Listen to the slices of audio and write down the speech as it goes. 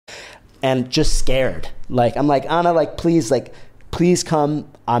and just scared. Like, I'm like, Anna, like, please come.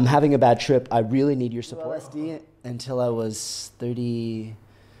 I'm having a bad trip. I really need your support. LSD until I was 30.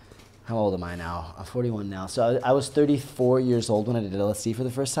 How old am I now? I'm 41 now. So I was 34 years old when I did LSD for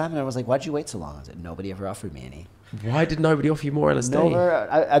the first time. And I was like, why'd you wait so long? I said, nobody ever offered me any. Why did nobody offer you more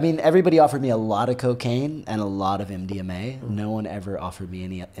LSD? I mean, everybody offered me a lot of cocaine and a lot of MDMA. No one ever offered me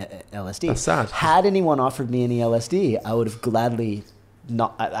any LSD. That's sad. Had anyone offered me any LSD, I would have gladly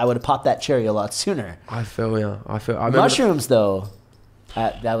not. I would have popped that cherry a lot sooner. I feel yeah. Mushrooms, though,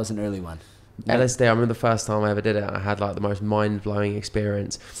 that was an early one. LSD, I remember the first time I ever did it, I had like the most mind-blowing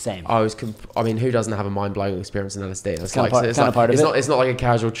experience. Same. I mean, who doesn't have a mind-blowing experience in LSD? It's not like a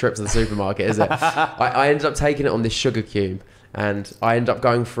casual trip to the supermarket, is it? I ended up taking it on this sugar cube, and I ended up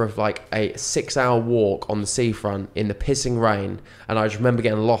going for like a 6-hour walk on the seafront in the pissing rain, and I just remember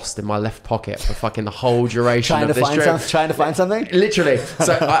getting lost in my left pocket for fucking the whole duration of this trip. Trying to find something? Literally.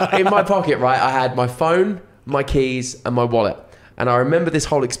 So in my pocket, right, I had my phone, my keys, and my wallet. And I remember this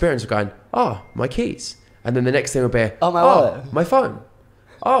whole experience of going, oh, my keys. And then the next thing would be, oh, my wallet. My phone.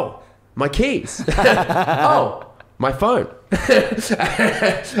 Oh, my keys. Oh, my phone.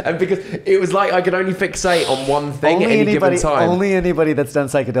 And because it was like I could only fixate on one thing at any given time. Only anybody that's done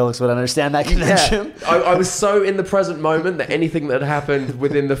psychedelics would understand that connection. Yeah. I was so in the present moment that anything that happened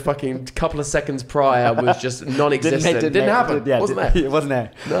within the fucking couple of seconds prior was just non-existent. Didn't happen. Wasn't there? It wasn't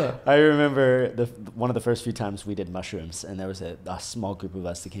there. No. I remember one of the first few times we did mushrooms, and there was a small group of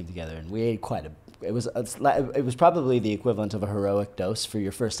us that came together, and we ate quite a. It was probably the equivalent of a heroic dose for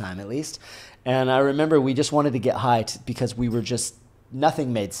your first time, at least. And I remember we just wanted to get high because we were just,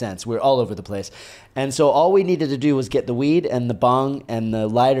 nothing made sense. We were all over the place. And so all we needed to do was get the weed and the bong and the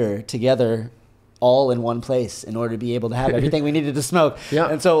lighter together all in one place in order to be able to have everything we needed to smoke. Yeah.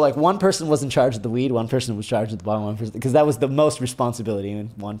 And so like one person was in charge of the weed, one person was charged of the bong, one person, because that was the most responsibility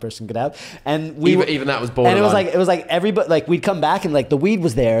one person could have. And even that was borderline. And it was like everybody, like we'd come back and like the weed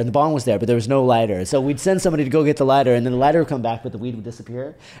was there and the bong was there, but there was no lighter. So we'd send somebody to go get the lighter, and then the lighter would come back, but the weed would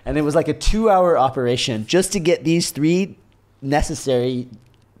disappear. And it was like a 2-hour operation just to get these 3 necessary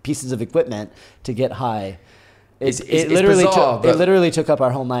pieces of equipment to get high. It literally took up our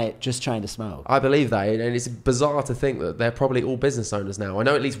whole night just trying to smoke. I believe that, and it's bizarre to think that they're probably all business owners now. I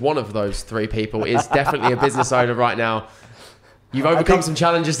know at least one of those 3 people is definitely a business owner right now. You've overcome some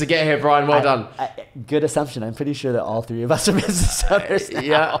challenges to get here, Brian. Well done. Good assumption. I'm pretty sure that all 3 of us are business owners now.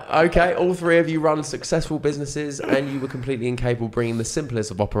 Yeah, okay. All 3 of you run successful businesses, and you were completely incapable of bringing the simplest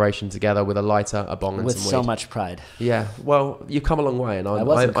of operations together with a lighter, a bong, and with some weed. So much pride. Yeah, well, you've come a long way, and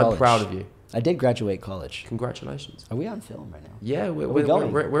I'm proud of you. I did graduate college. Congratulations. Are we on film right now? Yeah,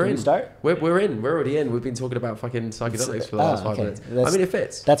 we're in. Start? We're in. We're already in. We've been talking about fucking psychedelics for the last 5 minutes. I mean, it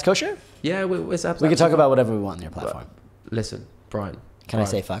fits. That's kosher? Yeah, it's absolutely. We can talk about whatever we want on your platform. Listen, Brian. I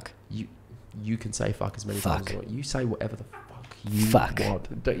say fuck? You can say fuck as many times as you want. You say whatever the fuck you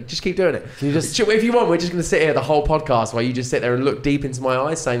want. Just keep doing it. If you want, we're just going to sit here the whole podcast while you just sit there and look deep into my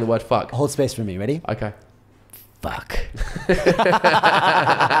eyes saying the word fuck. Hold space for me. Ready? Okay. Fuck.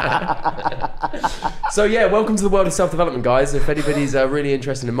 So yeah, welcome to the world of self-development, guys. If anybody's really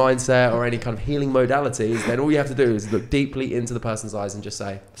interested in mindset or any kind of healing modalities, then all you have to do is look deeply into the person's eyes and just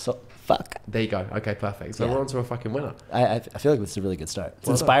say, fuck. There you go. Okay, perfect. So we're on to a fucking winner. I feel like this is a really good start. It's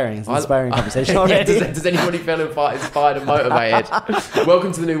inspiring. It's an inspiring conversation already. Does anybody feel inspired and motivated?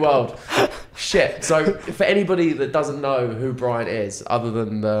 Welcome to the new world. Shit. So for anybody that doesn't know who Brian is, other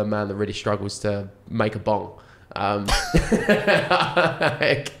than the man that really struggles to make a bong, can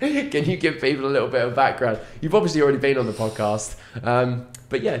you give people a little bit of background? You've obviously already been on the podcast,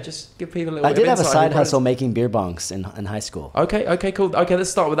 but yeah, just give people a little bit of insight. I did have a side hustle making beer bongs in high school. Okay, cool. Okay, let's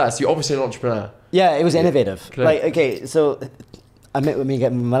start with that. So you're obviously an entrepreneur. Yeah, it was innovative. Like, okay, so we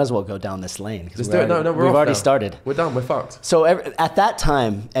might as well go down this lane. Let's do it. No, we've already started. We're done. We're fucked. So at that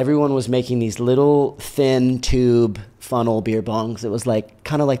time, everyone was making these little thin tube funnel beer bongs. It was like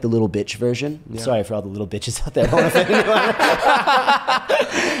kind of like the little bitch version. Yeah. Sorry for all the little bitches out there. I don't offend anyone.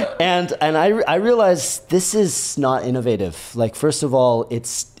 And I realized this is not innovative. Like, first of all,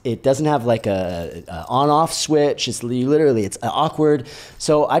 it doesn't have like a on-off switch. It's awkward.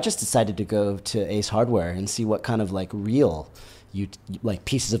 So I just decided to go to Ace Hardware and see what kind of like like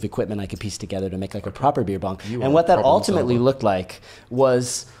pieces of equipment I could piece together to make like a proper beer bong. And what that ultimately looked like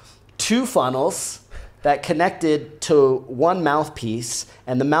was 2 funnels that connected to one mouthpiece,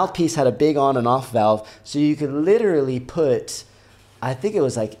 and the mouthpiece had a big on and off valve, so you could literally put, I think it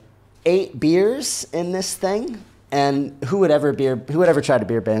was like 8 beers in this thing. And who would ever try to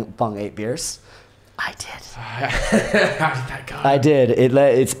beer bong 8 beers? I did. How did that go? I did.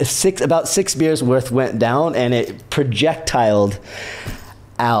 It's about 6 beers worth went down, and it projectiled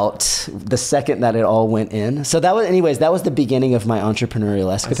out the second that it all went in. So that was, anyways, that was the beginning of my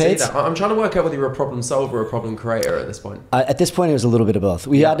entrepreneurial escapades. I see that. I'm trying to work out whether you're a problem solver or a problem creator at this point. At this point, it was a little bit of both.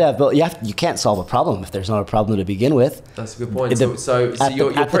 We had to have both. You can't solve a problem if there's not a problem to begin with. That's a good point. At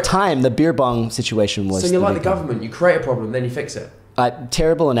the time, the beer bong situation was. So you're like the government. You create a problem, then you fix it.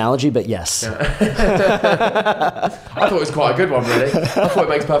 Terrible analogy, but yes. Yeah. I thought it was quite a good one, really. I thought it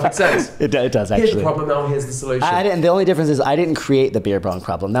makes perfect sense. It does, actually. Here's the problem now, here's the solution. The only difference is I didn't create the beer bong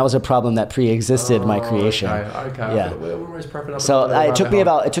problem. That was a problem that pre-existed my creation. Okay. Yeah. We're always prepping up. So it took me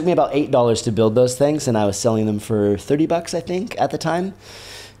about $8 to build those things, and I was selling them for $30, I think, at the time.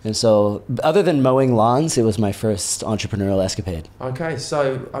 And so, other than mowing lawns, it was my first entrepreneurial escapade. Okay,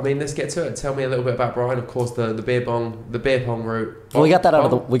 so I mean, let's get to it. Tell me a little bit about Brian. Of course, the beer pong route. Well, we got that out of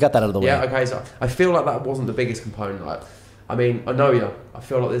the way. Yeah. Okay. So I feel like that wasn't the biggest component. I mean, I know you. I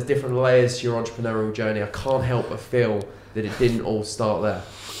feel like there's different layers to your entrepreneurial journey. I can't help but feel that it didn't all start there.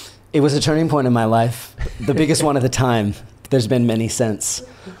 It was a turning point in my life, the biggest one at the time. There's been many since.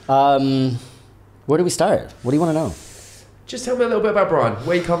 Where do we start? What do you want to know? Just tell me a little bit about Brian,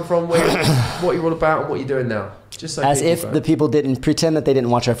 where you come from, what you're all about, and what you're doing now. Just so as if the people didn't pretend that they didn't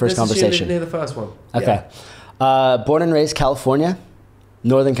watch our first conversation. Near the first one. Okay. Yeah. Born and raised California,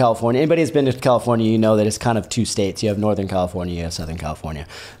 Northern California. Anybody who's been to California, you know that it's kind of two states. You have Northern California, you have Southern California.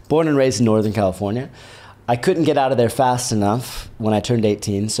 Born and raised in Northern California. I couldn't get out of there fast enough when I turned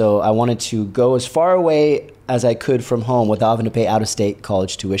 18, so I wanted to go as far away as I could from home without having to pay out-of-state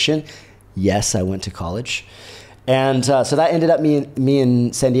college tuition. Yes, I went to college. And so that ended up me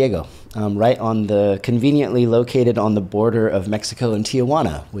in San Diego, right on conveniently located on the border of Mexico and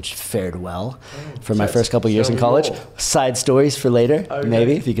Tijuana, which fared well for my first couple years in college. More. Side stories for later,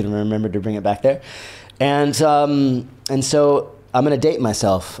 maybe, if you can remember to bring it back there. And so I'm going to date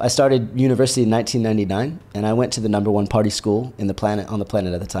myself. I started university in 1999, and I went to the #1 party school on the planet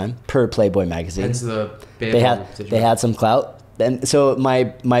at the time, per Playboy magazine. Hence the they had some clout. And so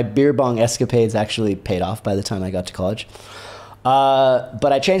my beer bong escapades actually paid off by the time I got to college.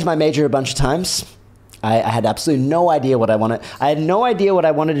 But I changed my major a bunch of times. I had absolutely no idea what I wanted. I had no idea what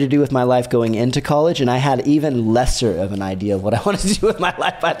I wanted to do with my life going into college, and I had even lesser of an idea of what I wanted to do with my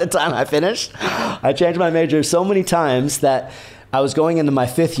life by the time I finished. I changed my major so many times that I was going into my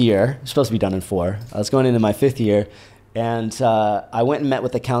 5th year. It's supposed to be done in 4. I was going into my 5th year, and I went and met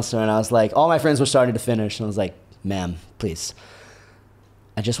with the counselor, and I was like, all my friends were starting to finish, and I was like, ma'am, please.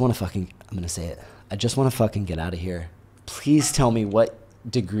 I just want to I'm going to say it. I just want to fucking get out of here. Please tell me what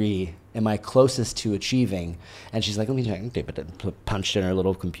degree am I closest to achieving? And she's like, let me check. Punched in her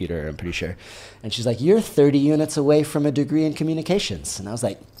little computer, I'm pretty sure. And she's like, you're 30 units away from a degree in communications. And I was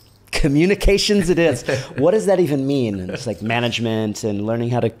like, communications it is. What does that even mean? And it's like management and learning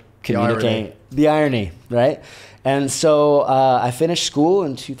how to communicate. The irony, right? And so I finished school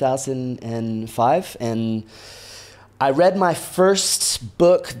in 2005, and I read my first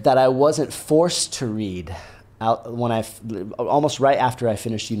book that I wasn't forced to read almost right after I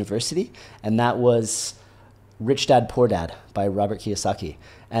finished university, and that was Rich Dad, Poor Dad by Robert Kiyosaki.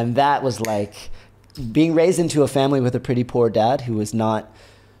 And that was like being raised into a family with a pretty poor dad who was not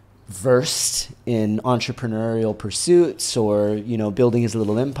versed in entrepreneurial pursuits or, building his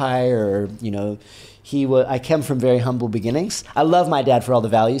little empire or, I came from very humble beginnings. I love my dad for all the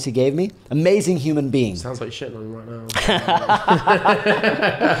values he gave me. Amazing human being. Sounds like you're shitting on him right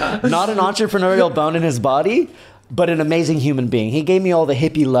now. Not an entrepreneurial bone in his body, but an amazing human being. He gave me all the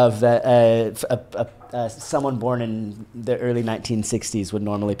hippie love that someone born in the early 1960s would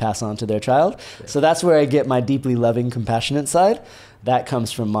normally pass on to their child. Yeah. So that's where I get my deeply loving, compassionate side. That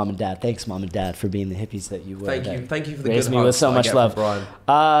comes from mom and dad. Thanks, mom and dad, for being the hippies that you were. Thank you for the raised good me with so much love, Brian.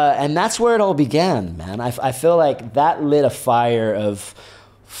 And that's where it all began, man. I feel like that lit a fire of,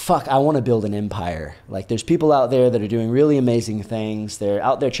 fuck, I want to build an empire. Like, there's people out there that are doing really amazing things. They're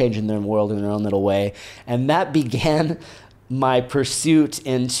out there changing their world in their own little way, and that began my pursuit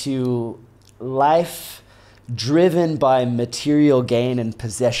into life. Driven by material gain and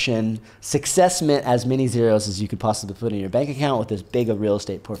possession. Success meant as many zeros as you could possibly put in your bank account with as big a real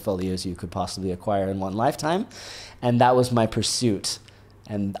estate portfolio as you could possibly acquire in one lifetime. And that was my pursuit.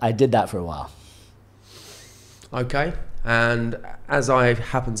 And I did that for a while. Okay. And as I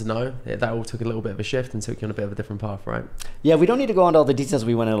happen to know, that all took a little bit of a shift and took you on a bit of a different path, right? Yeah, we don't need to go into all the details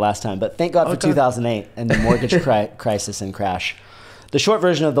we went into last time, but thank God for 2008 and the mortgage crisis and crash. The short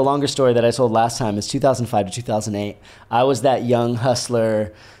version of the longer story that I told last time is 2005 to 2008. I was that young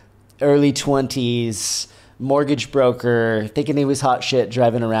hustler, early 20s, mortgage broker, thinking he was hot shit,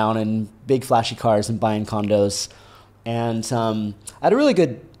 driving around in big flashy cars and buying condos. And I had a really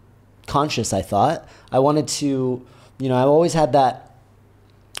good conscience, I thought. I wanted to, I've always had that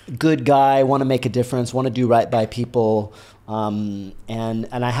good guy, want to make a difference, want to do right by people. And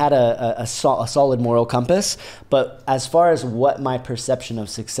I had a solid moral compass, but as far as what my perception of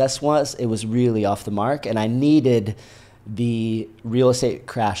success was, it was really off the mark, and I needed the real estate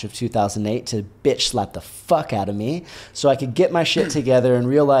crash of 2008 to bitch slap the fuck out of me so I could get my shit together and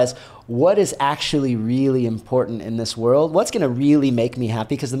realize what is actually really important in this world, what's going to really make me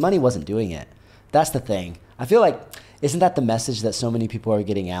happy, because the money wasn't doing it. That's the thing. I feel like, isn't that the message that so many people are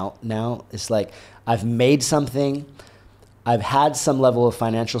getting out now? It's like, I've made something, I've had some level of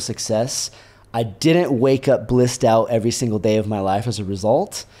financial success, I didn't wake up blissed out every single day of my life as a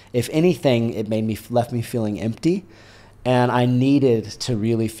result. If anything, it left me feeling empty. And I needed to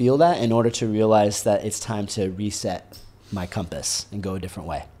really feel that in order to realize that it's time to reset my compass and go a different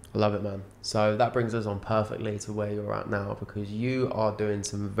way. I love it, man. So that brings us on perfectly to where you're at now, because you are doing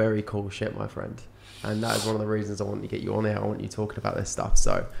some very cool shit, my friend. And that is one of the reasons I want to get you on here. I want you talking about this stuff.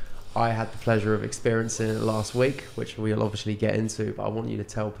 So I had the pleasure of experiencing it last week, which we'll obviously get into, but I want you to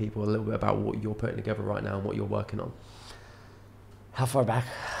tell people a little bit about what you're putting together right now and what you're working on. How far back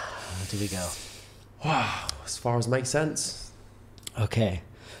do we go? Wow, as far as makes sense. Okay.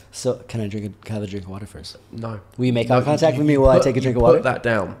 So can I have a drink of water first? No. Will you make eye contact with me while I take a drink of water? Put that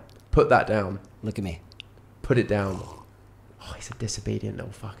down. Put that down. Look at me. Put it down. Oh, he's a disobedient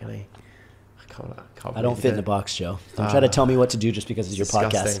little fucking I can't I don't fit in the box, Joe. Don't try to tell me what to do just because it's your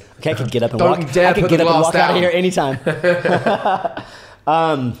podcast. Okay, I can get up and Don't walk. dare I can put get the up and glass walk out of down. here anytime.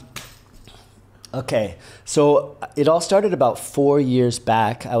 Okay, so it all started about 4 years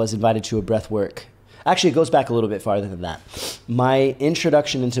back. I was invited to a breathwork. Actually, it goes back a little bit farther than that. My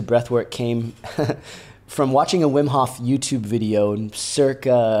introduction into breathwork came from watching a Wim Hof YouTube video in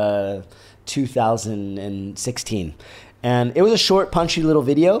circa 2016. And it was a short, punchy little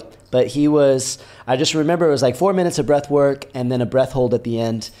video, but I just remember it was like 4 minutes of breath work and then a breath hold at the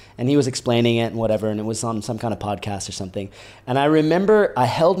end. And he was explaining it and whatever, and it was on some kind of podcast or something. And I remember I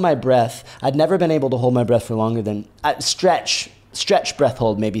held my breath. I'd never been able to hold my breath for longer than, stretch breath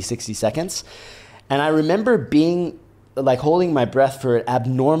hold, maybe 60 seconds. And I remember holding my breath for an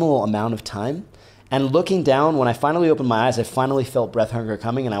abnormal amount of time. And looking down, when I finally opened my eyes, I finally felt breath hunger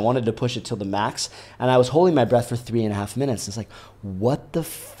coming, and I wanted to push it till the max. And I was holding my breath for 3.5 minutes. It's like, what the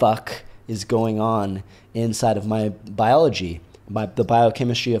fuck is going on inside of my biology, the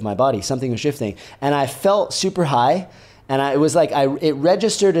biochemistry of my body? Something was shifting. And I felt super high, and it was like it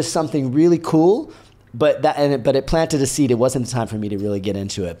registered as something really cool, but it planted a seed. It wasn't the time for me to really get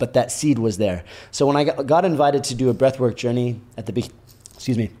into it, but that seed was there. So when I got invited to do a breathwork journey at the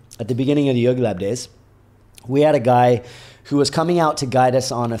beginning of the Yogi Lab days, we had a guy who was coming out to guide us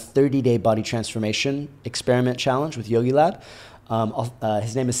on a 30-day body transformation experiment challenge with Yogi Lab.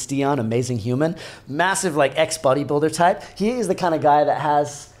 His name is Stian, amazing human, massive ex-bodybuilder type. He is the kind of guy that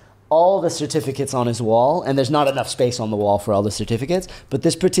has all the certificates on his wall, and there's not enough space on the wall for all the certificates. But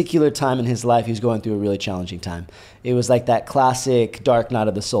this particular time in his life, he was going through a really challenging time. It was like that classic dark night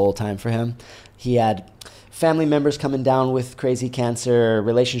of the soul time for him. He had family members coming down with crazy cancer,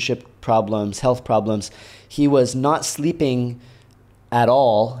 relationship problems, health problems. He was not sleeping at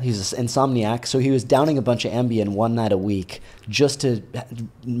all. He's an insomniac, so he was downing a bunch of Ambien one night a week just to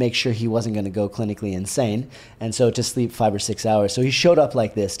make sure he wasn't going to go clinically insane, and so to sleep 5 or 6 hours. So he showed up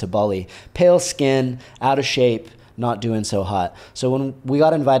like this to Bali, pale skin, out of shape, not doing so hot. So when we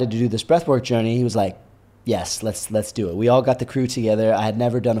got invited to do this breathwork journey, he was like, yes, let's do it. We all got the crew together. I had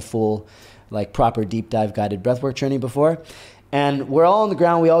never done a full proper deep dive guided breathwork journey before. And we're all on the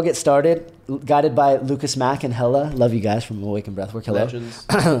ground. We all get started, guided by Lucas Mack and Hella. Love you guys from Awaken Breathwork. Hello. Legends.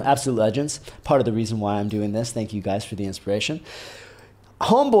 Absolute legends. Part of the reason why I'm doing this. Thank you guys for the inspiration.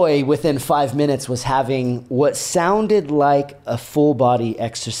 Homeboy, within 5 minutes, was having what sounded like a full body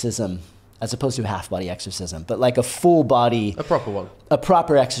exorcism, as opposed to a half body exorcism, but like a full body. A proper one. A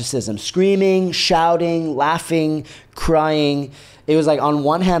proper exorcism. Screaming, shouting, laughing, crying. It was like, on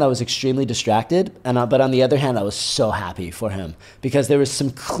one hand, I was extremely distracted, but on the other hand, I was so happy for him because there was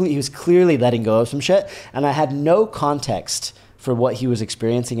he was clearly letting go of some shit, and I had no context for what he was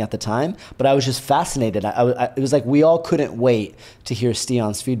experiencing at the time, but I was just fascinated. It was like we all couldn't wait to hear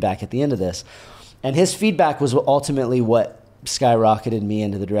Stian's feedback at the end of this, and his feedback was ultimately what skyrocketed me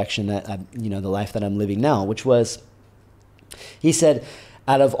into the direction that the life that I'm living now, which was, he said,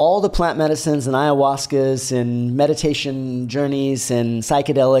 out of all the plant medicines and ayahuascas and meditation journeys and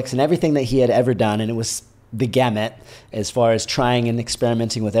psychedelics and everything that he had ever done, and it was the gamut as far as trying and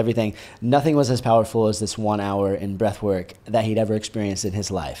experimenting with everything, nothing was as powerful as this 1 hour in breath work that he'd ever experienced in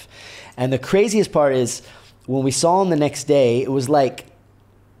his life. And the craziest part is, when we saw him the next day, it was like,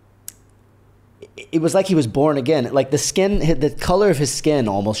 it was like he was born again. Like the color of his skin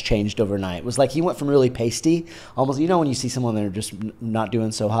almost changed overnight. It was like he went from really pasty, almost, you know, when you see someone that are just not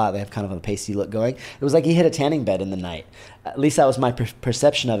doing so hot, they have kind of a pasty look going. It was like he hit a tanning bed in the night. At least that was my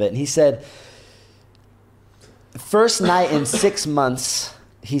perception of it. And he said, first night in 6 months,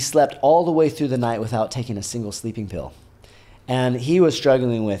 he slept all the way through the night without taking a single sleeping pill. And he was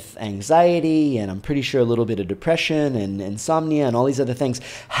struggling with anxiety, and I'm pretty sure a little bit of depression and insomnia and all these other things.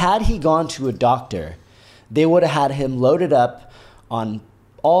 Had he gone to a doctor, they would have had him loaded up on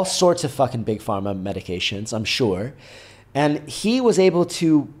all sorts of fucking big pharma medications, I'm sure. And he was able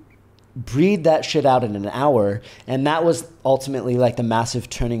to breathe that shit out in an hour, and that was ultimately like the massive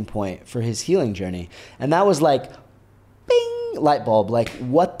turning point for his healing journey. And that was like, bing! Light bulb. Like,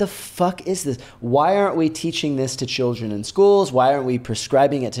 what the fuck is this? Why aren't we teaching this to children in schools? Why aren't we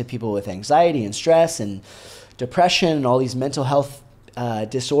prescribing it to people with anxiety and stress and depression and all these mental health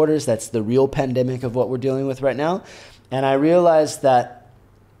disorders? That's the real pandemic of what we're dealing with right now. And I realized that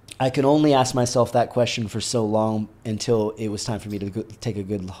I could only ask myself that question for so long until it was time for me to take a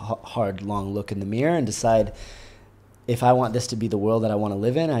good, hard, long look in the mirror and decide, if I want this to be the world that I want to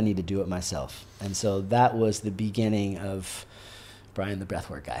live in, I need to do it myself. And so that was the beginning of Brian the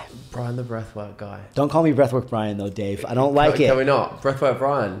Breathwork Guy. Brian the Breathwork Guy. Don't call me Breathwork Brian though, Dave. I don't like it. Can we not? Breathwork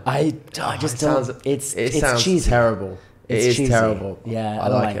Brian. I just don't. It sounds cheesy. Terrible. It is cheesy. Terrible. Yeah, I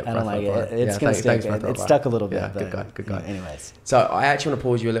don't like it. I don't like it. It's gonna stick. It stuck a little bit. Yeah, good guy. Anyways. So I actually want to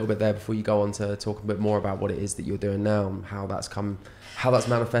pause you a little bit there before you go on to talk a bit more about what it is that you're doing now and how that's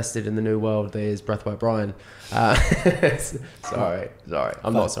manifested in the new world that is Breathwork Brian. Sorry.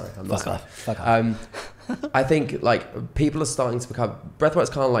 I'm not sorry. Fuck off. I think like people are starting to become, breathwork's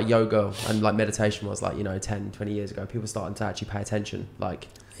kind of like yoga and like meditation was like, 10, 20 years ago. People are starting to actually pay attention, like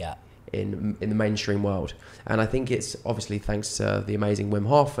in the mainstream world. And I think it's obviously thanks to the amazing Wim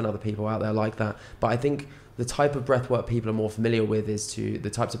Hof and other people out there like that. But I think the type of breathwork people are more familiar with is the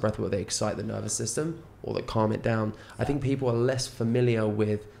types of breathwork that excite the nervous system or that calm it down. I think people are less familiar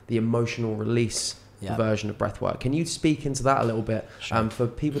with the emotional release version of breathwork. Can you speak into that a little bit? Sure. For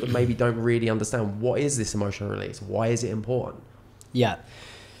people that maybe don't really understand, what is this emotional release? Why is it important? Yeah,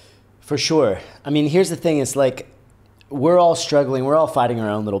 for sure. I mean, here's the thing. It's like, we're all struggling. We're all fighting our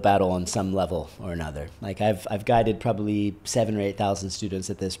own little battle on some level or another. Like I've guided probably 7,000 or 8,000 students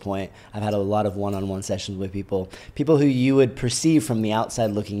at this point. I've had a lot of one-on-one sessions with people who you would perceive from the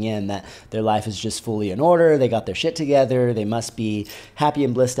outside looking in that their life is just fully in order. They got their shit together. They must be happy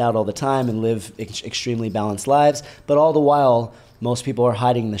and blissed out all the time and live extremely balanced lives. But all the while, most people are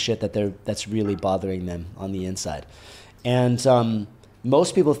hiding the shit that's really bothering them on the inside. And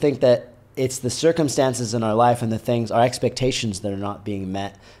most people think that it's the circumstances in our life and the things, our expectations that are not being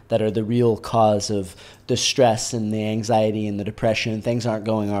met, that are the real cause of the stress and the anxiety and the depression. Things aren't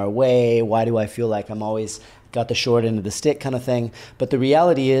going our way. Why do I feel like I'm always got the short end of the stick kind of thing? But the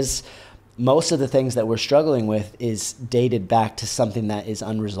reality is, most of the things that we're struggling with is dated back to something that is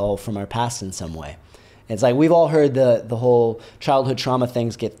unresolved from our past in some way. It's like we've all heard the whole childhood trauma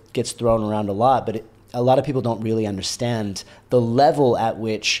things gets thrown around a lot, but a lot of people don't really understand the level at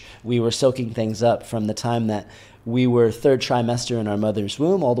which we were soaking things up from the time that we were third trimester in our mother's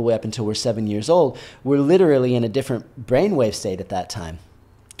womb all the way up until we're 7 years old. We're literally in a different brainwave state at that time.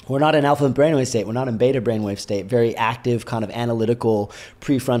 We're not in alpha brainwave state. We're not in beta brainwave state. Very active, kind of analytical,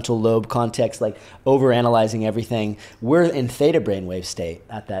 prefrontal lobe context, like overanalyzing everything. We're in theta brainwave state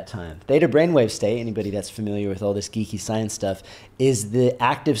at that time. Theta brainwave state, anybody that's familiar with all this geeky science stuff, is the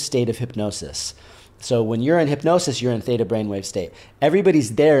active state of hypnosis. So when you're in hypnosis, you're in theta brainwave state.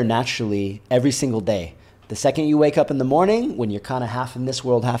 Everybody's there naturally every single day. The second you wake up in the morning, when you're kind of half in this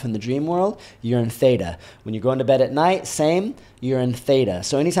world, half in the dream world, you're in theta. When you're going to bed at night, same, you're in theta.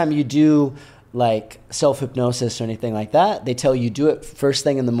 So anytime you do like self-hypnosis or anything like that, they tell you do it first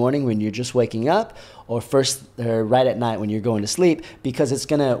thing in the morning when you're just waking up or right at night when you're going to sleep, because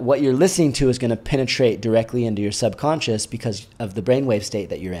what you're listening to is gonna penetrate directly into your subconscious because of the brainwave state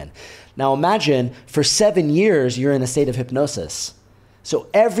that you're in. Now imagine for 7 years you're in a state of hypnosis. So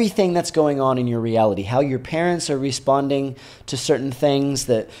everything that's going on in your reality, how your parents are responding to certain things,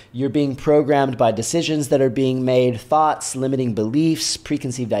 that you're being programmed by decisions that are being made, thoughts, limiting beliefs,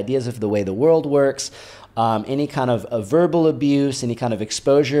 preconceived ideas of the way the world works, any kind of verbal abuse, any kind of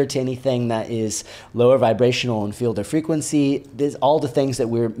exposure to anything that is lower vibrational in field or frequency, all the things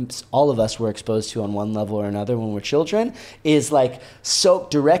that all of us were exposed to on one level or another when we're children, is like soaked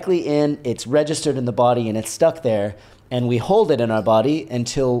directly in, it's registered in the body and it's stuck there. And we hold it in our body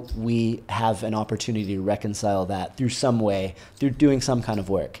until we have an opportunity to reconcile that through some way, through doing some kind of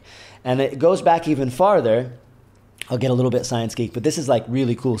work. And it goes back even farther. I'll get a little bit science geek, but this is like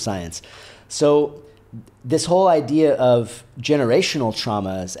really cool science. So this whole idea of generational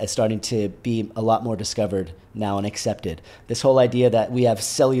traumas is starting to be a lot more discovered now and accepted. This whole idea that we have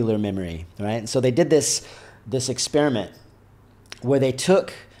cellular memory, right? And so they did this experiment where they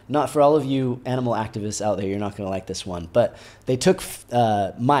took, not for all of you animal activists out there, you're not going to like this one, but they took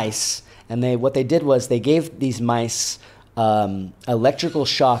mice, and what they did was they gave these mice electrical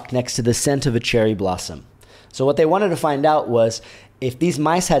shock next to the scent of a cherry blossom. So what they wanted to find out was if these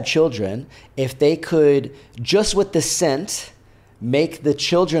mice had children, if they could, just with the scent, make the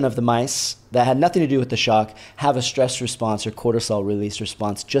children of the mice that had nothing to do with the shock have a stress response or cortisol release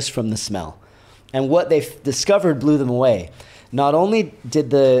response just from the smell. And what they discovered blew them away. Not only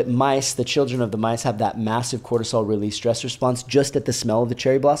did the children of the mice have that massive cortisol release stress response just at the smell of the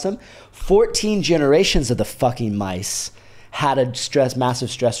cherry blossom, 14 generations of the fucking mice had a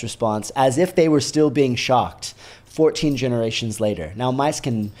massive stress response as if they were still being shocked 14 generations later. Now mice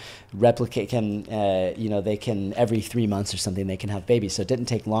can replicate, they can every 3 months or something, they can have babies. So it didn't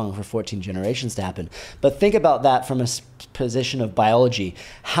take long for 14 generations to happen. But think about that from a position of biology.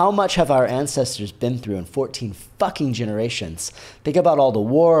 How much have our ancestors been through in 14 fucking generations? Think about all the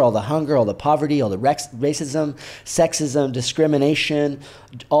war, all the hunger, all the poverty, all the racism, sexism, discrimination,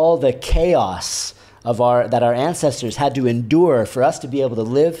 all the chaos that our ancestors had to endure for us to be able to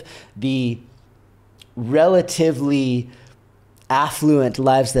live the relatively affluent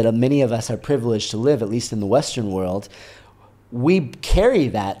lives that many of us are privileged to live, at least in the Western world. We carry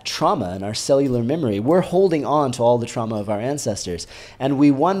that trauma in our cellular memory. We're holding on to all the trauma of our ancestors. And we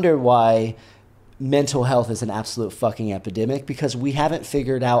wonder why mental health is an absolute fucking epidemic, because we haven't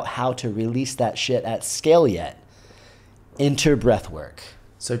figured out how to release that shit at scale yet. Enter breath work.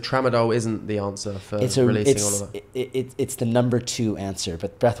 So tramadol isn't the answer for releasing all of that? It's the number 2 answer,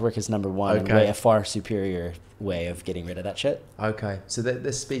 but breathwork is number 1, and a far superior way of getting rid of that shit. Okay, so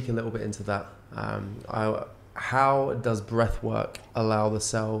let's speak a little bit into that. How does breathwork allow the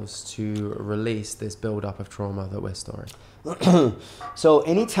cells to release this buildup of trauma that we're storing? So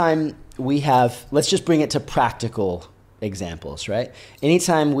anytime we have, let's just bring it to practical examples, right?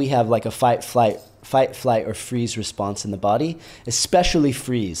 Anytime we have like a fight, flight, or freeze response in the body, especially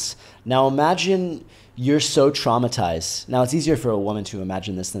freeze. Now imagine you're so traumatized. Now it's easier for a woman to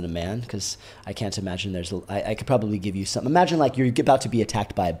imagine this than a man, because I can't imagine I could probably give you some. Imagine like you're about to be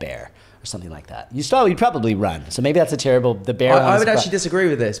attacked by a bear or something like that. You'd probably run. So maybe that's the bear. I would actually disagree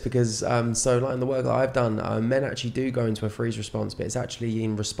with this, because so like in the work that I've done, men actually do go into a freeze response, but it's actually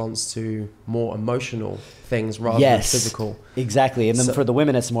in response to more emotional things rather than physical. Exactly. And then for the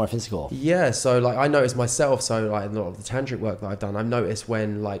women, it's more physical. Yeah. So like I noticed myself, so like a lot of the tantric work that I've done, I've noticed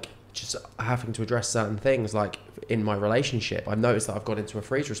when like just having to address certain things, like in my relationship, I've noticed that I've got into a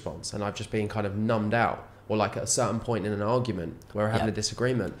freeze response and I've just been kind of numbed out. Or like at a certain point in an argument where we're having a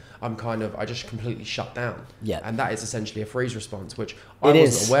disagreement, I just completely shut down. Yeah. And that is essentially a freeze response, which I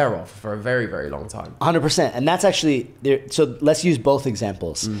wasn't aware of for a very, very long time. 100%. And that's actually, so let's use both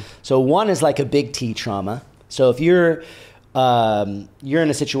examples. So one is like a big T trauma. So if you're in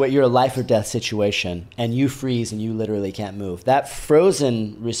a situation, you're a life or death situation, and you freeze and you literally can't move. That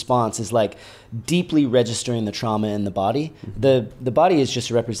frozen response is like deeply registering the trauma in the body. The body is just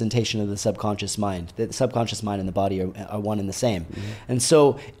a representation of the subconscious mind. The subconscious mind and the body are one and the same. And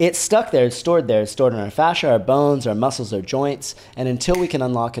so it's stuck there, it's stored there. It's stored in our fascia, our bones, our muscles, our joints. And until we can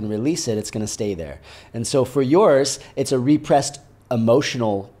unlock and release it, it's going to stay there. And so for yours, it's a repressed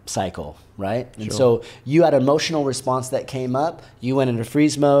emotional cycle, right? And so you had an emotional response that came up, you went into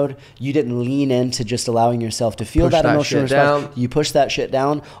freeze mode, you didn't lean into just allowing yourself to feel that emotional response. You pushed that shit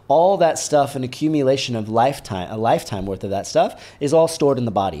down. All that stuff, an accumulation of a lifetime worth of that stuff, is all stored in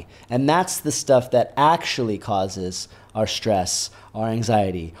the body. And that's the stuff that actually causes our stress, our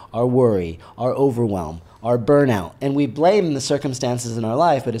anxiety, our worry, our overwhelm, our burnout. And we blame the circumstances in our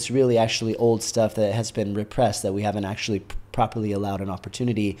life, but it's really actually old stuff that has been repressed, that we haven't actually properly allowed an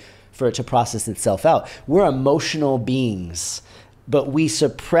opportunity for it to process itself out. We're emotional beings, but we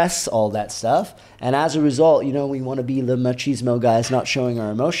suppress all that stuff. And as a result, we want to be the machismo guys not showing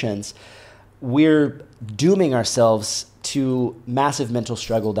our emotions. We're dooming ourselves to massive mental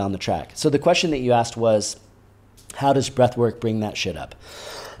struggle down the track. So the question that you asked was, how does breathwork bring that shit up?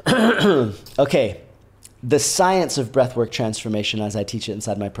 Okay. The science of breathwork transformation, as I teach it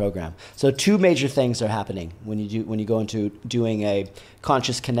inside my program. So 2 major things are happening when you go into doing a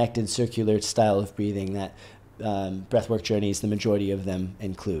conscious, connected, circular style of breathing that breathwork journeys, the majority of them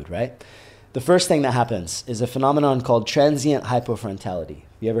include, right? The first thing that happens is a phenomenon called transient hypofrontality.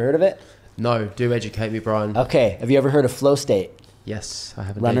 You ever heard of it? No, do educate me, Brian. Okay. Have you ever heard of flow state? Yes, I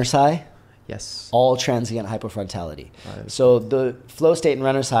have. Runner's high? Yes. All transient hypofrontality. Right. So the flow state in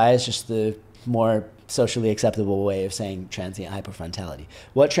runner's high is just the more socially acceptable way of saying transient hypofrontality.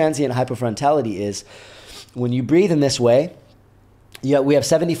 What transient hypofrontality is, when you breathe in this way, we have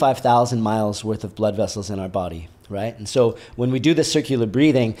 75,000 miles worth of blood vessels in our body, right? And so when we do this circular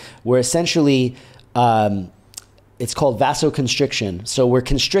breathing, we're essentially, it's called vasoconstriction. So we're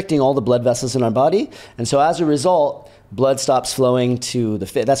constricting all the blood vessels in our body. And so as a result, blood stops flowing to the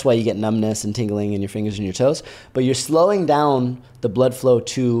fit. That's why you get numbness and tingling in your fingers and your toes. But you're slowing down the blood flow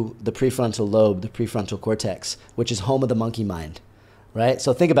to the prefrontal lobe, the prefrontal cortex, which is home of the monkey mind, right?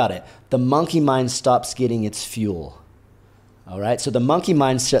 So think about it. The monkey mind stops getting its fuel. All right, so the monkey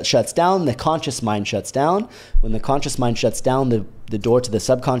mind shuts down, the conscious mind shuts down. When the conscious mind shuts down, the door to the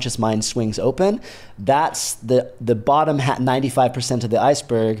subconscious mind swings open. That's the bottom 95% of the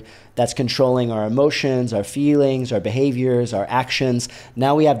iceberg that's controlling our emotions, our feelings, our behaviors, our actions.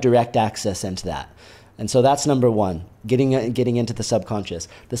 Now we have direct access into that. And so that's number one, getting into the subconscious.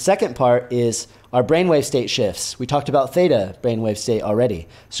 The second part is our brainwave state shifts. We talked about theta brainwave state already.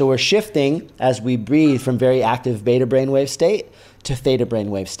 So we're shifting as we breathe from very active beta brainwave state to theta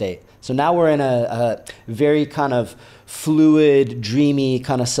brainwave state. So now we're in a very kind of fluid, dreamy,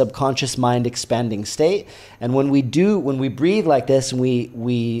 kind of subconscious mind expanding state. And when we breathe like this and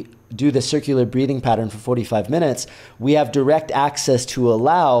we do the circular breathing pattern for 45 minutes, we have direct access to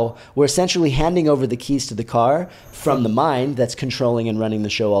we're essentially handing over the keys to the car from the mind that's controlling and running the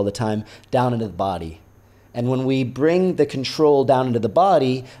show all the time down into the body. And when we bring the control down into the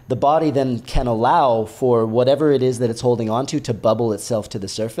body then can allow for whatever it is that it's holding on to bubble itself to the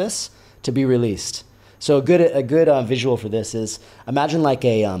surface, to be released. So a good visual for this is, imagine like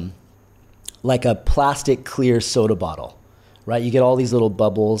a plastic clear soda bottle. Right, you get all these little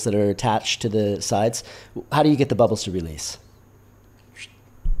bubbles that are attached to the sides. How do you get the bubbles to release?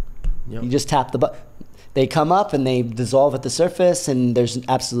 Yep. You just tap the button. They come up and they dissolve at the surface, and there's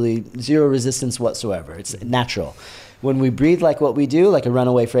absolutely zero resistance whatsoever. It's natural. When we breathe like what we do, like a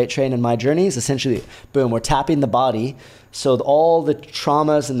runaway freight train in my journeys, essentially, boom, we're tapping the body. So all the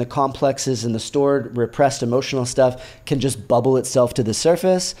traumas and the complexes and the stored, repressed emotional stuff can just bubble itself to the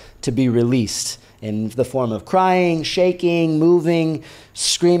surface to be released in the form of crying, shaking, moving,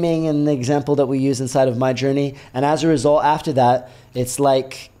 screaming in the example that we use inside of my journey. And as a result, after that, it's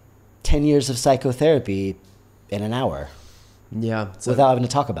like 10 years of psychotherapy in an hour. Yeah. Without having to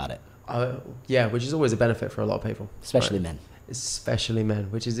talk about it. Yeah, which is always a benefit for a lot of people. Especially men. Especially men,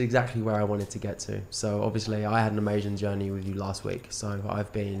 which is exactly where I wanted to get to. So obviously I had an amazing journey with you last week. So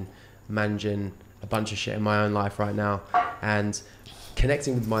I've been managing a bunch of shit in my own life right now. And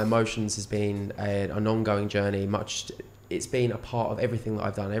connecting with my emotions has been an ongoing journey. It's been a part of everything that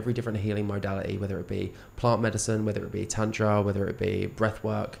I've done, every different healing modality, whether it be plant medicine, whether it be tantra, whether it be breath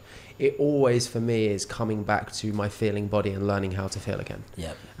work. It always, for me, is coming back to my feeling body and learning how to feel again.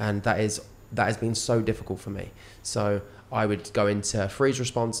 Yep. And that has been so difficult for me. So I would go into freeze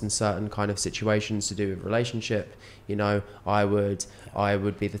response in certain kind of situations to do with relationship. You know, I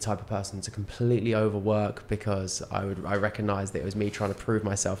would be the type of person to completely overwork because I recognize that it was me trying to prove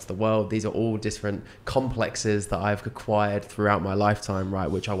myself to the world. These are all different complexes that I've acquired throughout my lifetime,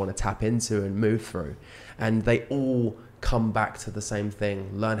 right, which I want to tap into and move through. And they all come back to the same thing,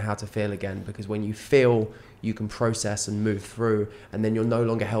 learn how to feel again, because when you feel, you can process and move through, and then you're no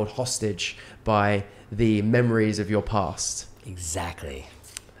longer held hostage by the memories of your past. Exactly.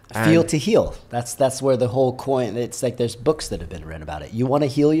 Feel to heal. That's where the whole coin, it's like there's books that have been written about it. You want to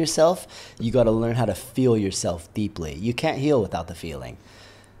heal yourself, you got to learn how to feel yourself deeply. You can't heal without the feeling.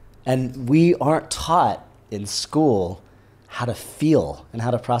 And we aren't taught in school how to feel and how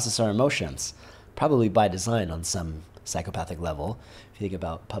to process our emotions, probably by design on some psychopathic level, if you think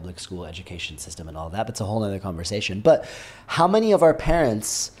about public school education system and all that, but it's a whole other conversation. But how many of our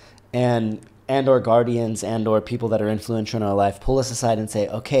parents and or guardians and or people that are influential in our life pull us aside and say,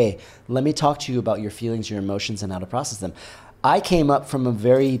 okay, let me talk to you about your feelings, your emotions, and how to process them? I came up from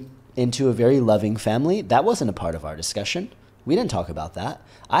into a very loving family. That wasn't a part of our discussion. We didn't talk about that.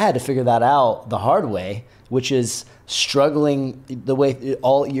 I had to figure that out the hard way, which is struggling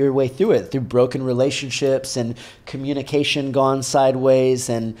your way through it, through broken relationships and communication gone sideways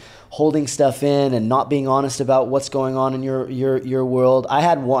and holding stuff in and not being honest about what's going on in your world. I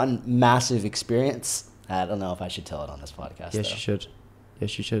had one massive experience. I don't know if I should tell it on this podcast. Yes, you should.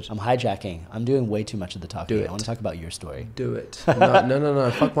 Yes, you should. I'm hijacking. I'm doing way too much of the talking. I want to talk about your story. Do it.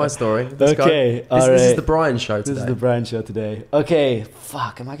 No. Fuck my story. Let's okay. Go. This is the Brian show today. This is the Brian show today. Okay.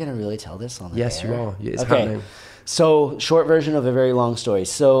 Fuck. Am I going to really tell this on the Yes, air? you are. It's happening. So, short version of a very long story.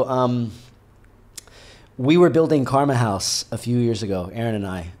 So, we were building Karma House a few years ago, Aaron and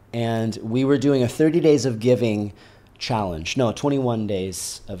I. and we were doing a 30 days of giving challenge. No, 21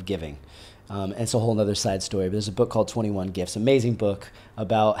 days of giving. It's a whole other side story. But there's a book called 21 Gifts, amazing book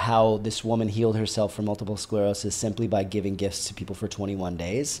about how this woman healed herself from multiple sclerosis simply by giving gifts to people for 21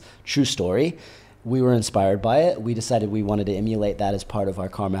 days. True story. We were inspired by it. We decided we wanted to emulate that as part of our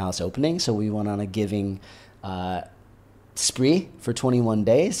Karma House opening. So we went on a giving spree for 21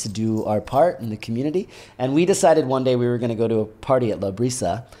 days to do our part in the community. And we decided one day we were going to go to a party at La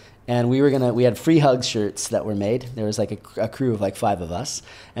Brisa. And we had free hug shirts that were made. There was like a crew of like 5 of us.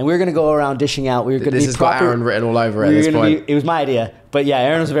 And we were going to go around dishing out. We were going to be This has got Aaron written all over it at this point. It was my idea. But yeah,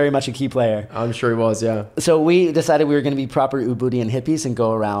 Aaron was very much a key player. I'm sure he was, yeah. So we decided we were going to be proper Ubudi and hippies and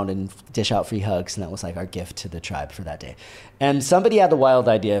go around and dish out free hugs. And that was like our gift to the tribe for that day. And somebody had the wild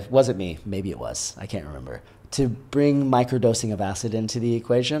idea. Was it me? Maybe it was. I can't remember. To bring microdosing of acid into the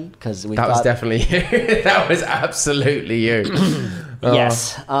equation, because we that was definitely you. That was absolutely you.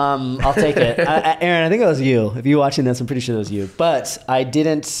 Yes, I'll take it. Aaron, I think it was you. If you're watching this, I'm pretty sure it was you. But I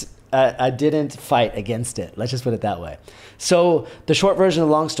didn't fight against it. Let's just put it that way. So the short version of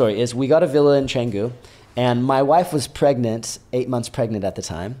the long story is we got a villa in Canggu, and my wife was pregnant, 8 months pregnant at the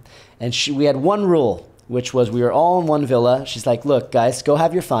time, and we had one rule, which was we were all in one villa. She's like, look, guys, go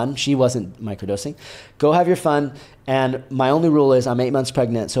have your fun. She wasn't microdosing. Go have your fun. And my only rule is I'm 8 months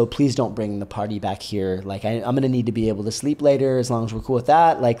pregnant, so please don't bring the party back here. Like, I'm going to need to be able to sleep later as long as we're cool with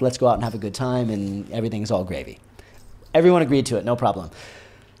that. Like, let's go out and have a good time, and everything's all gravy. Everyone agreed to it, no problem.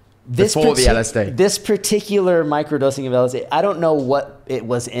 Before the LSD. This particular microdosing of LSD, I don't know what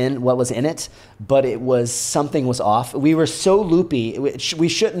was in it, but something was off. We were so loopy. We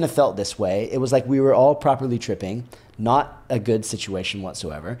shouldn't have felt this way. It was like we were all properly tripping. Not a good situation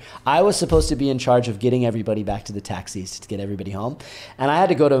whatsoever. I was supposed to be in charge of getting everybody back to the taxis to get everybody home. And I had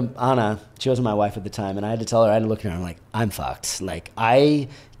to go to Anna. She was my wife at the time. And I had to tell her, I had to look at her. I'm like, I'm fucked. Like, I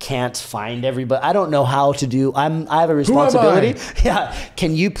can't find everybody. I don't know how to do. I have a responsibility. Yeah.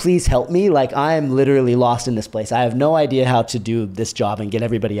 Can you please help me? Like, I am literally lost in this place. I have no idea how to do this job and get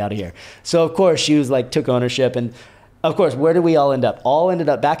everybody out of here. So of course she was like, took ownership. And of course, where did we all end up? All ended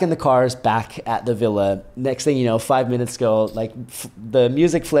up back in the cars, back at the villa. Next thing you know, 5 minutes go, like the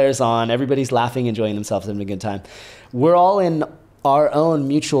music flares on, everybody's laughing, enjoying themselves, having a good time. We're all in our own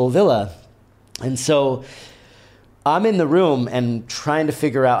mutual villa. And so I'm in the room and trying to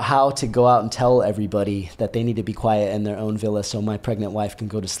figure out how to go out and tell everybody that they need to be quiet in their own villa so my pregnant wife can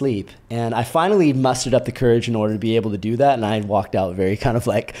go to sleep. And I finally mustered up the courage in order to be able to do that. And I walked out very kind of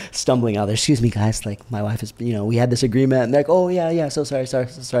like stumbling out there. Excuse me, guys. Like, my wife is, we had this agreement. And they're like, oh, yeah. So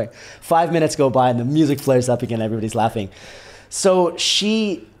sorry. 5 minutes go by and the music flares up again. Everybody's laughing. So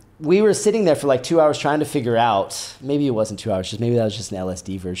we were sitting there for like 2 hours trying to figure out, maybe it wasn't 2 hours, maybe that was just an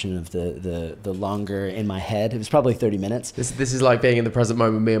LSD version of the longer in my head. It was probably 30 minutes. This is like being in the present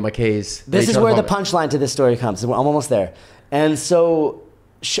moment, me and my keys. This is where the punchline to this story comes. I'm almost there. And so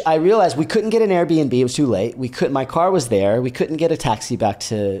I realized we couldn't get an Airbnb. It was too late. My car was there. We couldn't get a taxi back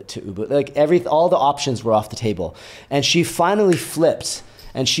to Ubud. Like all the options were off the table. And she finally flipped.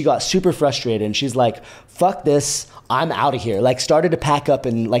 And she got super frustrated and she's like, fuck this, I'm out of here. Like, started to pack up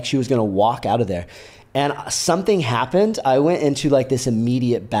and like she was gonna walk out of there. And something happened. I went into like this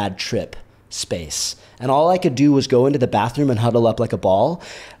immediate bad trip space. And all I could do was go into the bathroom and huddle up like a ball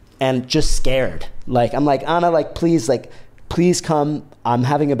and just scared. Like, I'm like, Anna, like, please come. I'm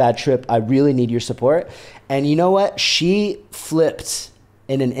having a bad trip. I really need your support. And you know what? She flipped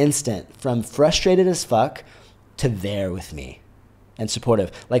in an instant from frustrated as fuck to there with me. And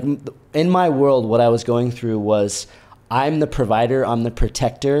supportive. Like, in my world, what I was going through was I'm the provider, I'm the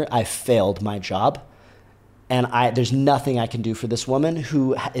protector, I failed my job, and there's nothing I can do for this woman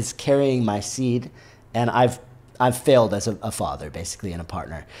who is carrying my seed, and I've failed as a father, basically, and a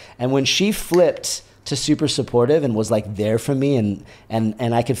partner. And when she flipped to super supportive and was like there for me,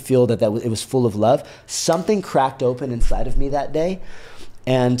 and I could feel that it was full of love, something cracked open inside of me that day,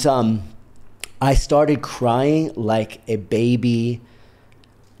 and I started crying like a baby,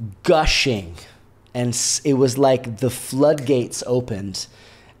 gushing, and it was like the floodgates opened,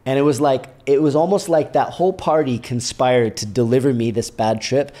 and it was almost like that whole party conspired to deliver me this bad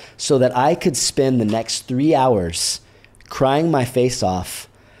trip so that I could spend the next 3 hours crying my face off,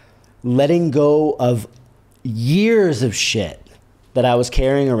 letting go of years of shit that I was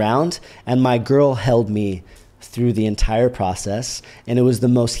carrying around, and my girl held me through the entire process, and it was the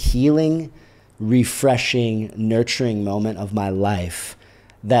most healing, refreshing, nurturing moment of my life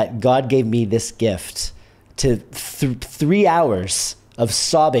that God gave me this gift to 3 hours of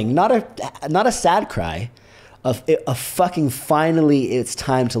sobbing, not a sad cry, of fucking finally it's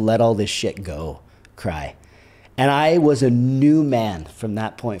time to let all this shit go cry. And I was a new man from